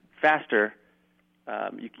out faster.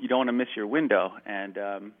 You don't want to miss your window."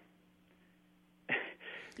 And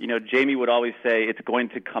Jamie would always say it's going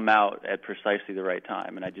to come out at precisely the right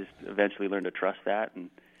time, and I just eventually learned to trust that, and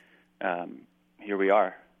here we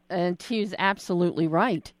are. And he's absolutely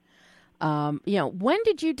right. When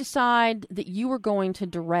did you decide that you were going to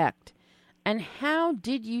direct? And how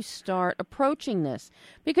did you start approaching this?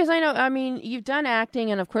 Because you've done acting,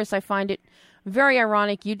 and of course I find it very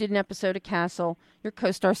ironic. You did an episode of Castle. Your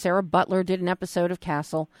co-star Sarah Butler did an episode of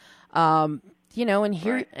Castle. And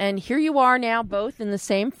here you are now, both in the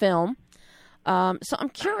same film. So I'm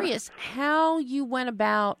curious how you went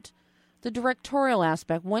about the directorial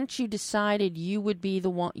aspect once you decided you would be the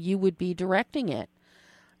one, you would be directing it.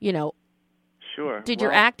 Sure. Did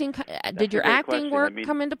your acting work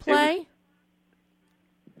come into play?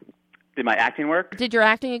 Did my acting work? Did your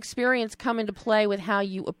acting experience come into play with how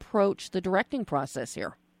you approach the directing process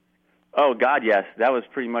here? Oh, God, yes. That was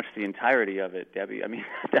pretty much the entirety of it, Debbie.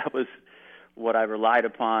 That was what I relied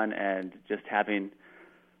upon, and just having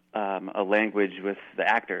a language with the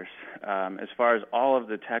actors. As far as all of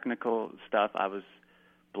the technical stuff, I was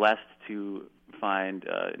blessed to find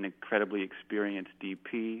an incredibly experienced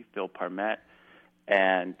DP, Phil Parmet,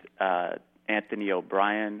 and Anthony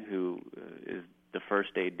O'Brien, who is the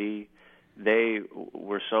first AD, they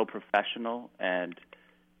were so professional and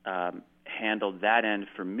handled that end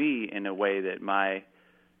for me in a way that my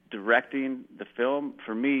directing the film,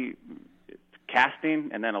 for me,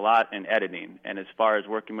 casting and then a lot in editing. And as far as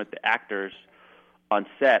working with the actors on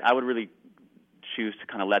set, I would really choose to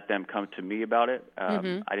kind of let them come to me about it.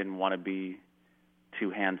 I didn't want to be too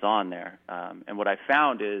hands-on there. And what I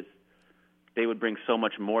found is they would bring so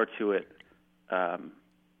much more to it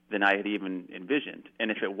than I had even envisioned.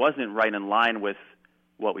 And if it wasn't right in line with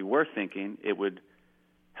what we were thinking, it would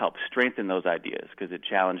help strengthen those ideas because it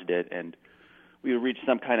challenged it, and we would reach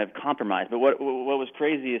some kind of compromise. But what was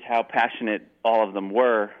crazy is how passionate all of them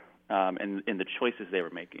were in the choices they were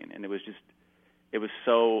making. And it was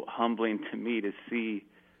so humbling to me to see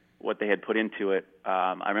what they had put into it.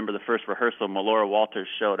 I remember the first rehearsal, Melora Walters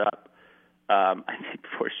showed up. I think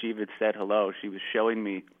before she even said hello, she was showing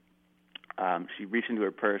me, she reached into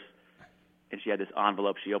her purse, and she had this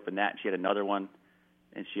envelope. She opened that, and she had another one,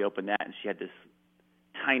 and she opened that, and she had this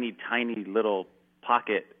tiny, tiny little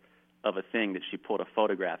pocket of a thing that she pulled a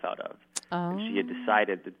photograph out of. And she had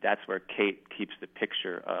decided that that's where Kate keeps the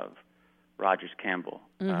picture of Rogers Campbell,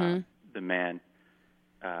 the man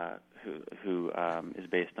who is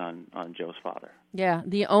based on Joe's father. Yeah,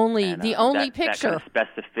 the only picture. That kind of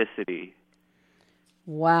specificity.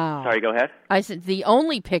 Wow. Sorry, go ahead. I said the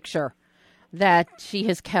only picture that she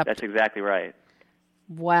has kept. That's exactly right.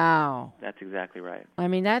 Wow. That's exactly right. I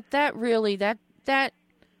mean, that's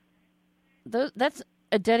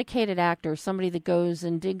a dedicated actor, somebody that goes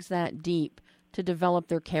and digs that deep to develop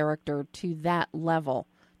their character to that level,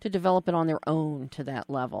 to develop it on their own to that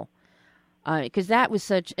level. Because that was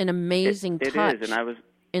such an amazing touch it is, and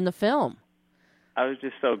in the film. I was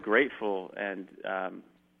just so grateful, and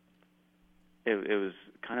it was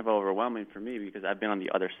kind of overwhelming for me because I've been on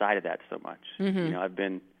the other side of that so much. You know, I've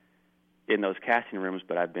been in those casting rooms,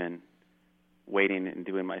 but I've been waiting and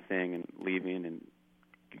doing my thing and leaving and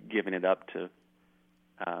giving it up to,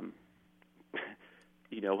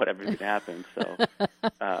 whatever's going to happen. So,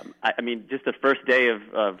 I mean, just the first day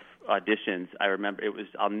of auditions, I remember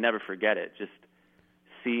I'll never forget it. Just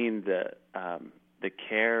seeing the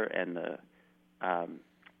care and the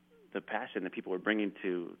passion that people were bringing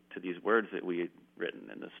to these words that we had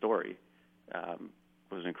written in the story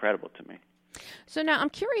was incredible to me. So now I'm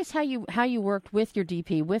curious how you worked with your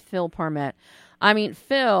DP, with Phil Parmet. I mean,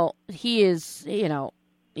 Phil, he is, he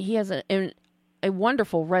has a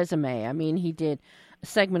wonderful resume. I mean, he did a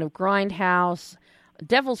segment of Grindhouse,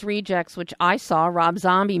 Devil's Rejects, which I saw, Rob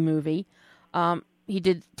Zombie movie. He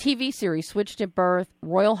did TV series Switched at Birth,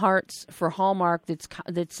 Royal Hearts for Hallmark.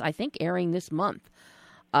 That's I think airing this month.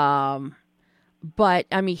 But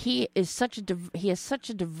I mean, he has such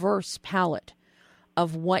a diverse palette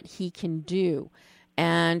of what he can do.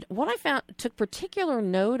 And what I took particular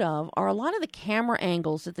note of are a lot of the camera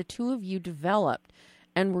angles that the two of you developed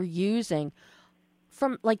and were using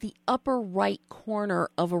from like the upper right corner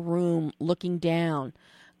of a room looking down,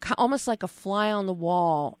 almost like a fly on the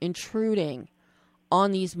wall, intruding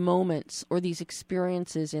on these moments or these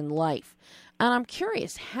experiences in life. And I'm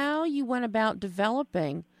curious how you went about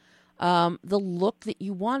developing the look that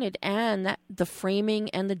you wanted and the framing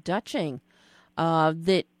and the Dutching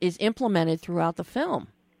that is implemented throughout the film.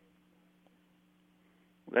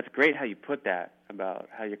 That's great how you put that, about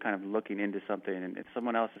how you're kind of looking into something, and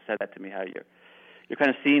someone else has said that to me, how you're kind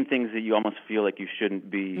of seeing things that you almost feel like you shouldn't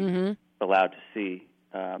be allowed to see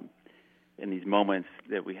in these moments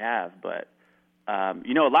that we have. But, a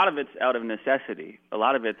lot of it's out of necessity. A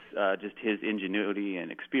lot of it's just his ingenuity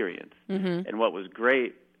and experience. And what was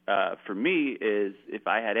great for me is if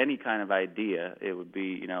I had any kind of idea, it would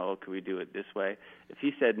be, can we do it this way? If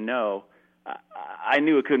he said no, I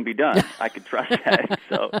knew it couldn't be done. I could trust that,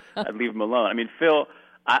 so I'd leave him alone. I mean, Phil,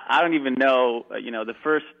 I don't even know, the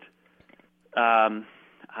first,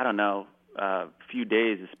 few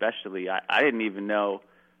days especially, I didn't even know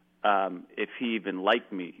if he even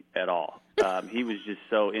liked me at all. He was just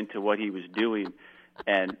so into what he was doing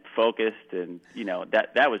and focused, and,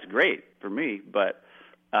 that was great for me, but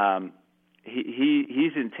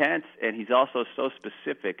he's intense, and he's also so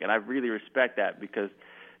specific, and I really respect that because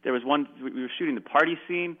there was we were shooting the party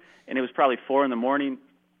scene, and it was probably 4 a.m,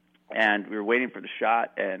 and we were waiting for the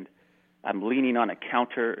shot, and I'm leaning on a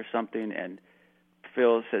counter or something, and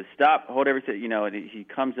Phil says, "Stop, hold everything," and he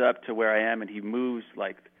comes up to where I am, and he moves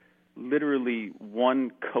like literally one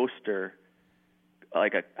coaster,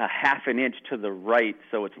 like a half an inch to the right,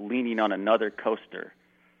 so it's leaning on another coaster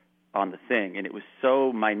on the thing, and it was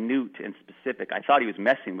so minute and specific. I thought he was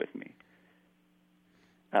messing with me.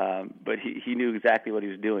 but he knew exactly what he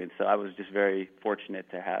was doing. So I was just very fortunate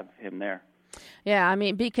to have him there. Yeah, I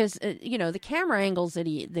mean, because the camera angles that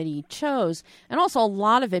he chose, and also a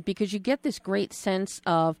lot of it because you get this great sense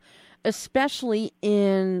of, especially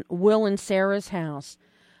in Will and Sarah's house,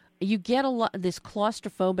 you get this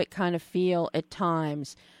claustrophobic kind of feel at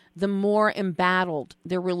times. The more embattled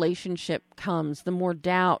their relationship comes, the more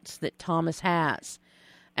doubts that Thomas has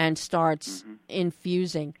and starts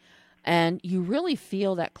infusing. And you really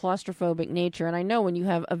feel that claustrophobic nature. And I know when you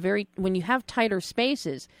have tighter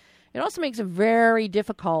spaces, it also makes it very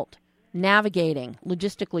difficult navigating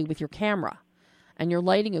logistically with your camera and your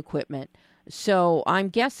lighting equipment. So I'm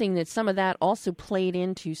guessing that some of that also played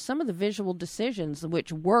into some of the visual decisions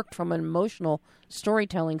which worked from an emotional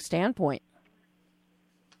storytelling standpoint.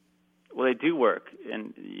 Well, they do work,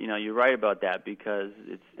 and you're right about that because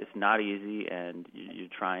it's not easy, and you're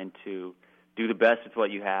trying to do the best with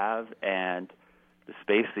what you have and the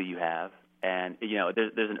space that you have, and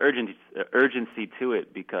there's an urgency to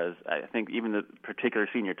it because I think even the particular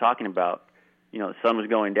scene you're talking about, the sun was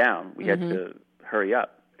going down. We had to hurry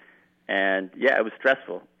up, and it was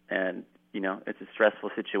stressful, and it's a stressful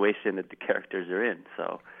situation that the characters are in.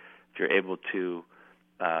 So if you're able to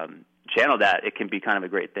channel that, it can be kind of a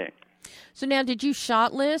great thing. So now, did you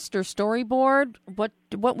shot list or storyboard?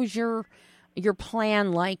 What was your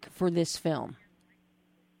plan like for this film?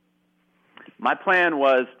 My plan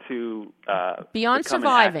was to beyond become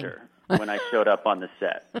surviving an actor when I showed up on the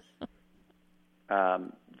set.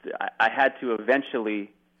 I had to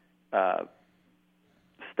eventually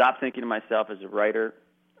stop thinking of myself as a writer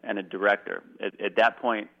and a director. At that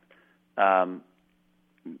point,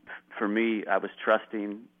 for me, I was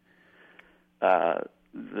trusting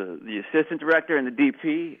the assistant director and the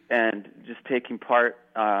DP, and just taking part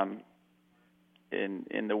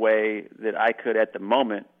in the way that I could at the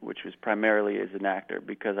moment, which was primarily as an actor,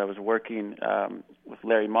 because I was working with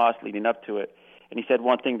Larry Moss leading up to it, and he said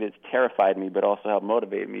one thing that's terrified me, but also helped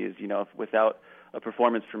motivate me is, if without a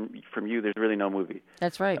performance from you, there's really no movie.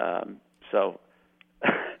 That's right. So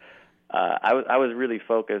I was really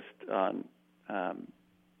focused on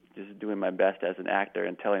just doing my best as an actor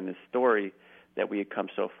and telling this story that we had come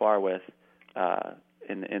so far with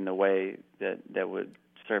in the way that would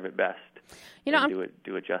serve it best. Do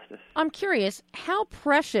it justice. I'm curious, how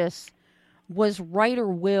precious was writer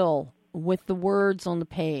Will with the words on the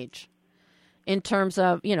page? In terms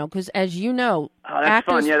of, because as you know, that's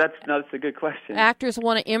actors, fun. Yeah, that's a good question. Actors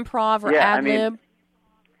want to improv or ad-lib.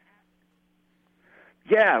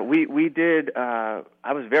 We did. I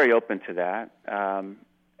was very open to that.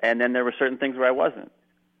 And then there were certain things where I wasn't.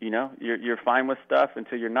 You're fine with stuff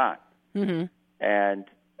until you're not. Mm-hmm. And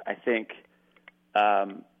I think,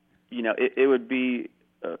 it would be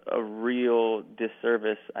a real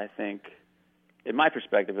disservice, I think, in my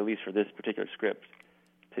perspective, at least for this particular script,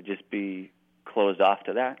 to just be closed off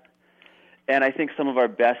to that. And I think some of our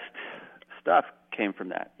best stuff came from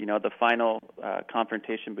that. The final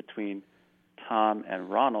confrontation between Tom and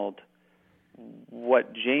Ronald,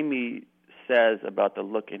 what Jamie says about the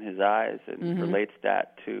look in his eyes and relates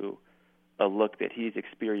that to a look that he's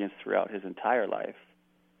experienced throughout his entire life,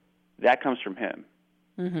 that comes from him.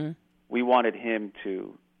 Mm-hmm. We wanted him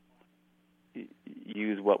to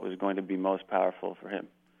use what was going to be most powerful for him.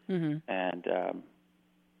 Mm-hmm. And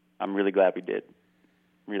I'm really glad we did.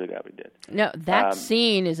 Really glad we did. No, that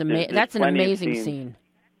scene is amazing. That's an amazing scene.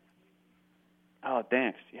 Oh,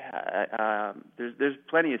 thanks. Yeah, there's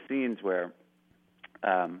plenty of scenes where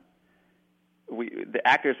the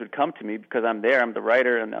actors would come to me because I'm there. I'm the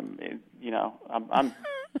writer, and I'm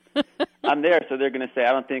I'm there. So they're going to say,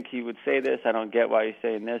 I don't think he would say this. I don't get why he's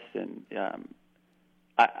saying this. And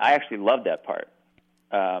I actually loved that part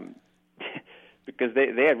because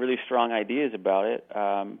they had really strong ideas about it.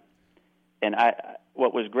 And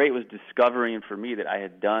what was great was discovering for me that I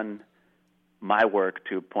had done my work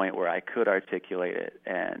to a point where I could articulate it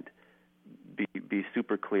and be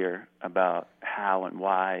super clear about how and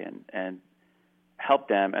why and help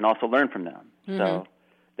them and also learn from them. Mm-hmm. So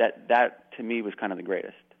that to me was kind of the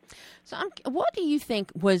greatest. So what do you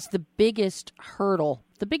think was the biggest hurdle,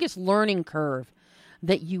 the biggest learning curve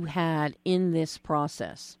that you had in this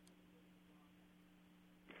process?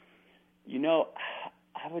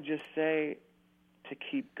 I would just say to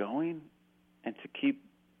keep going and to keep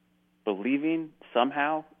believing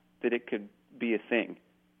somehow that it could be a thing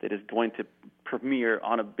that is going to premiere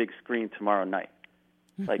on a big screen tomorrow night.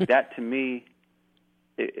 Like that, to me,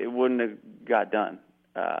 it wouldn't have got done.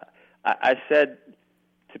 I said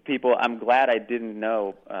to people, I'm glad I didn't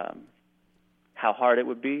know how hard it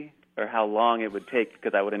would be or how long it would take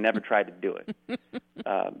because I would have never tried to do it.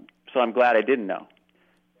 So I'm glad I didn't know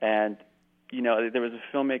And, you know, there was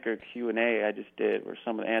a filmmaker Q&A I just did where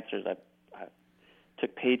some of the answers, I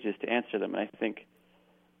took pages to answer them. And I think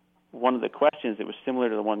one of the questions, it was similar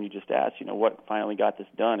to the one you just asked, you know, what finally got this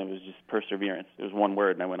done? It was just perseverance. It was one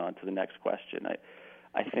word, and I went on to the next question.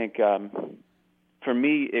 I think for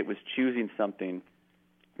me, it was choosing something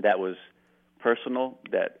that was personal,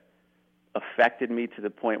 that affected me to the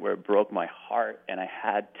point where it broke my heart, and I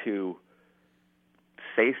had to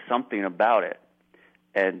say something about it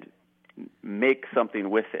and make something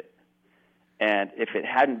with it. And if it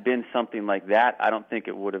hadn't been something like that, I don't think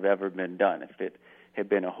it would have ever been done. If it had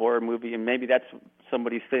been a horror movie, and maybe that's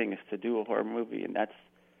somebody's thing, is to do a horror movie, and that's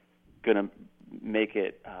going to make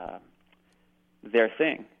it their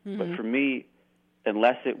thing. Mm-hmm. But for me,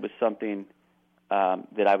 unless it was something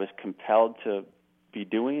that I was compelled to be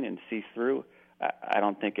doing and see through, I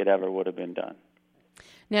don't think it ever would have been done.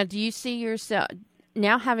 Now, do you see yourself,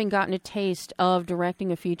 now having gotten a taste of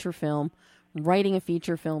directing a feature film, writing a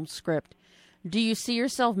feature film script, do you see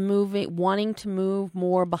yourself wanting to move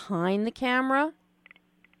more behind the camera?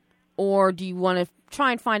 Or do you want to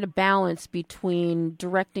try and find a balance between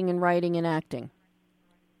directing and writing and acting?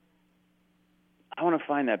 I want to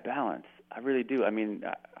find that balance. I really do. I mean,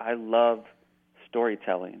 I love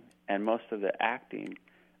storytelling, and most of the acting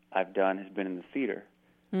I've done has been in the theater.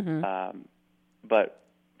 Mm-hmm. But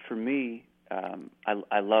for me,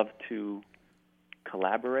 I love to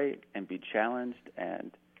collaborate and be challenged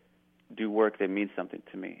and do work that means something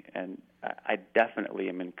to me. And I definitely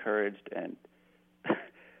am encouraged and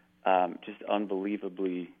just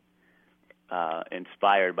unbelievably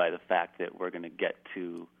inspired by the fact that we're going to get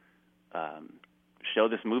to show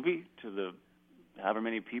this movie to the however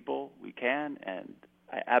many people we can, and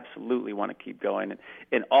I absolutely want to keep going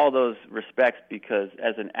in all those respects, because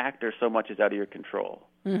as an actor, so much is out of your control.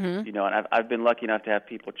 Mm-hmm. You know, and I've been lucky enough to have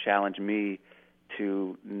people challenge me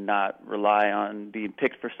to not rely on being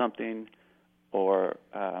picked for something or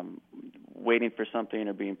waiting for something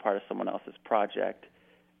or being part of someone else's project,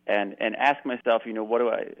 and ask myself, you know, what do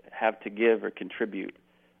I have to give or contribute?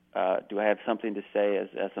 Do I have something to say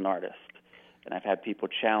as an artist? And I've had people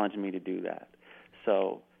challenge me to do that.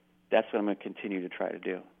 So that's what I'm going to continue to try to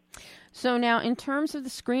do. So now, in terms of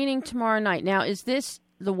the screening tomorrow night, now, is this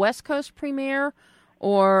the West Coast premiere,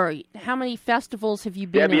 or how many festivals have you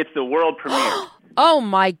been Debbie, in? it's the world premiere. Oh,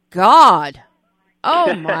 my God.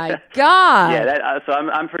 Oh, my God. Yeah, so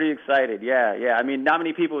I'm pretty excited. Yeah. I mean, not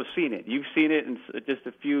many people have seen it. You've seen it, and just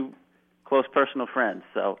a few close personal friends.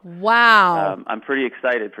 So wow. I'm pretty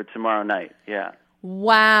excited for tomorrow night. Yeah.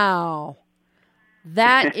 Wow.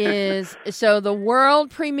 That is, so the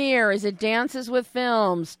world premiere is at Dances with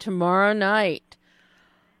Films tomorrow night.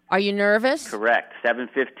 Are you nervous? Correct,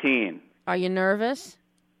 7:15. Are you nervous?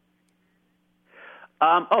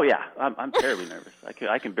 Oh yeah, I'm terribly nervous.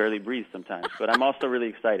 I can barely breathe sometimes, but I'm also really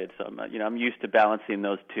excited. So I'm used to balancing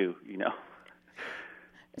those two. You know.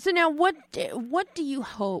 So now, what do you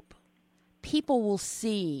hope people will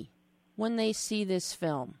see when they see this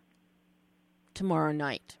film tomorrow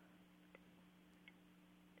night?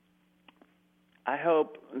 I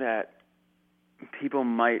hope that people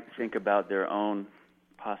might think about their own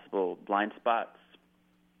possible blind spots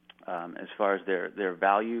as far as their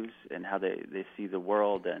values and how they see the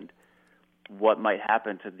world, and what might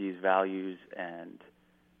happen to these values and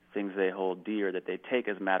things they hold dear that they take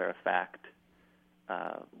as a matter of fact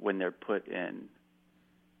when they're put in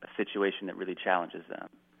a situation that really challenges them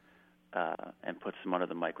and puts them under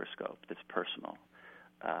the microscope that's personal.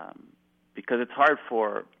 Because it's hard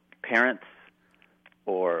for parents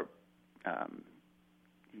or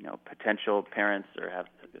potential parents or have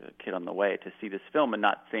a kid on the way to see this film and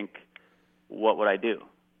not think, what would I do?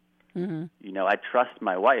 Mm-hmm. You know, I trust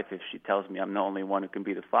my wife if she tells me I'm the only one who can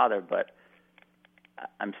be the father, but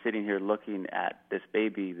I'm sitting here looking at this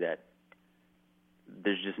baby that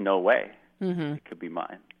there's just no way mm-hmm. it could be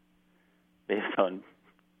mine based on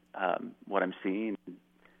what I'm seeing,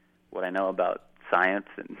 what I know about science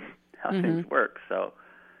and how mm-hmm. things work. So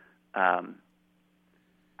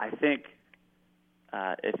I think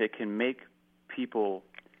if it can make people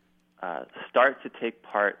start to take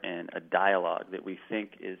part in a dialogue that we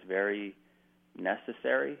think is very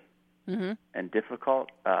necessary mm-hmm. and difficult,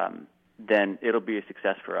 then it'll be a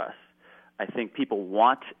success for us. I think people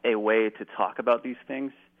want a way to talk about these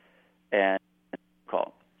things, and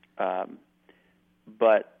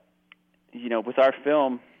but with our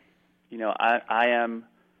film, I am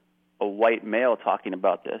a white male talking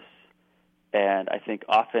about this, and I think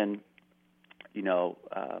often,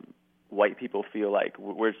 white people feel like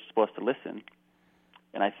we're supposed to listen,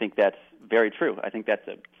 and I think that's very true. I think that's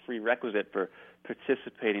a prerequisite for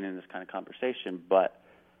participating in this kind of conversation. But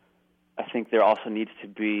I think there also needs to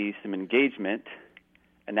be some engagement,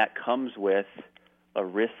 and that comes with a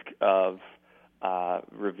risk of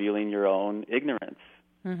revealing your own ignorance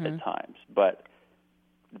at times. But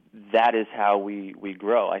that is how we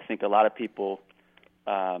grow. I think a lot of people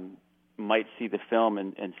might see the film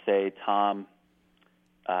and say, Tom,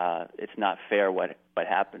 it's not fair what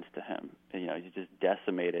happens to him. You know, he's just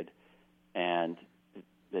decimated, and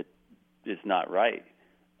it is not right.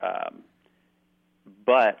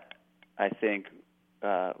 But I think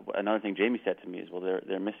another thing Jamie said to me is, well,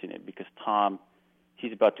 they're missing it because Tom,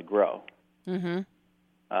 he's about to grow.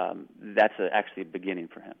 That's actually a beginning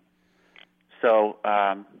for him. So,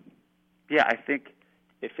 yeah, I think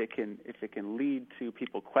if it can lead to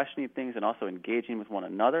people questioning things and also engaging with one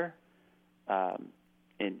another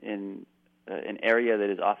in an area that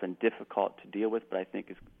is often difficult to deal with, but I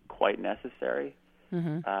think is quite necessary,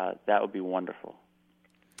 that would be wonderful.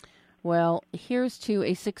 Well, here's to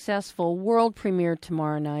a successful world premiere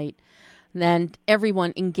tomorrow night. Then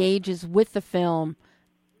everyone engages with the film,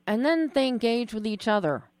 and then they engage with each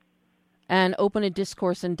other and open a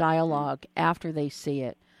discourse and dialogue after they see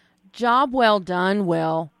it. Job well done,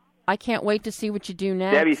 Will. I can't wait to see what you do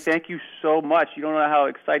next. Debbie, thank you so much. You don't know how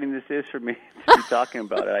exciting this is for me to be talking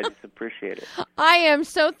about it. I just appreciate it. I am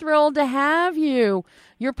so thrilled to have you.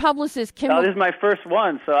 Your publicist, Kim. This is my first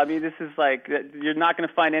one, so I mean, this is like, you're not going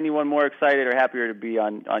to find anyone more excited or happier to be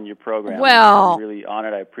on your program. Well, I'm really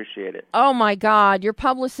honored. I appreciate it. Oh my God, your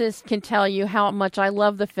publicist can tell you how much I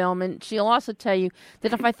love the film, and she'll also tell you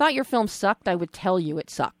that if I thought your film sucked, I would tell you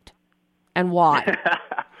it sucked and why.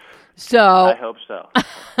 So I hope so.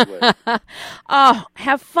 Oh,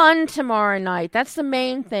 have fun tomorrow night. That's the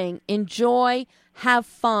main thing. Enjoy, have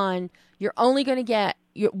fun. You're only going to get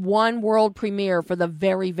one world premiere for the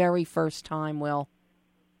very, very first time, Will.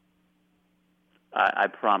 I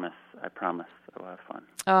promise. I promise. I'll have fun.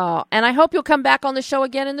 Oh, and I hope you'll come back on the show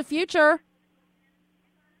again in the future.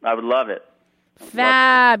 I would love it.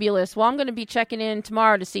 Fabulous. Well, I'm going to be checking in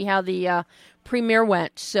tomorrow to see how the premiere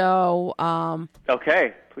went. So,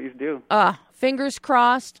 okay, please do. Fingers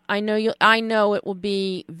crossed. I know it will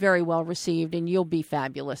be very well received, and you'll be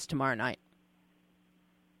fabulous tomorrow night.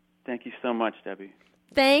 Thank you so much, Debbie.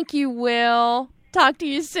 Thank you, Will. Talk to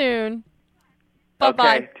you soon.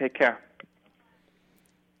 Bye-bye. Okay, take care.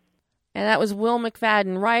 And that was Will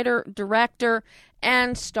McFadden, writer, director,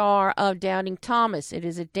 and star of Doubting Thomas. It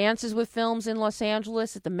is at Dances with Films in Los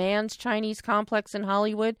Angeles at the Mann's Chinese Complex in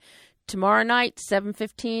Hollywood. Tomorrow night,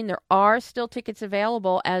 7:15. There are still tickets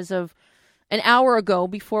available as of an hour ago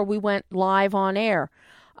before we went live on air.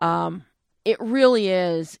 It really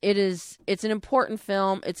is. It's an important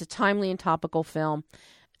film. It's a timely and topical film.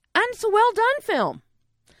 And it's a well-done film.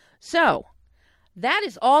 So, that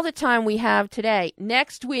is all the time we have today.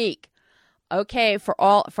 Next week, okay, for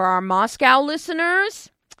our Moscow listeners,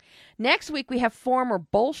 next week we have former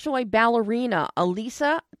Bolshoi ballerina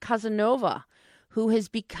Elisa Kazanova,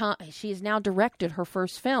 she has now directed her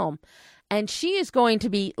first film, and she is going to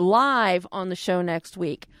be live on the show next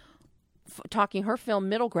week, talking her film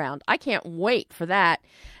Middle Ground. I can't wait for that.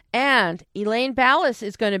 And Elaine Ballas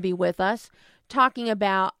is going to be with us talking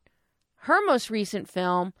about her most recent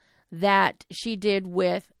film that she did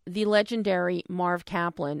with the legendary Marv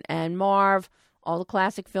Kaplan. And Marv, all the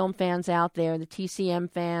classic film fans out there, the TCM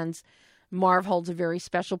fans, Marv holds a very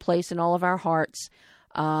special place in all of our hearts.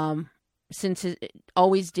 Since it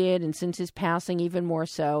always did, and since his passing even more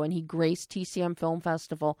so, and he graced TCM Film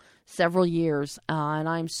Festival several years, and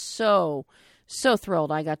I'm so thrilled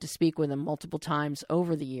I got to speak with him multiple times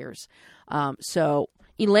over the years. So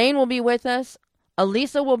Elaine will be with us,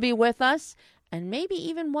 Elisa will be with us, and maybe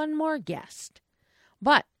even one more guest.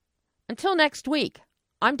 But until next week,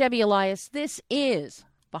 I'm Debbie Elias. This is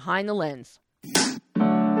Behind the Lens.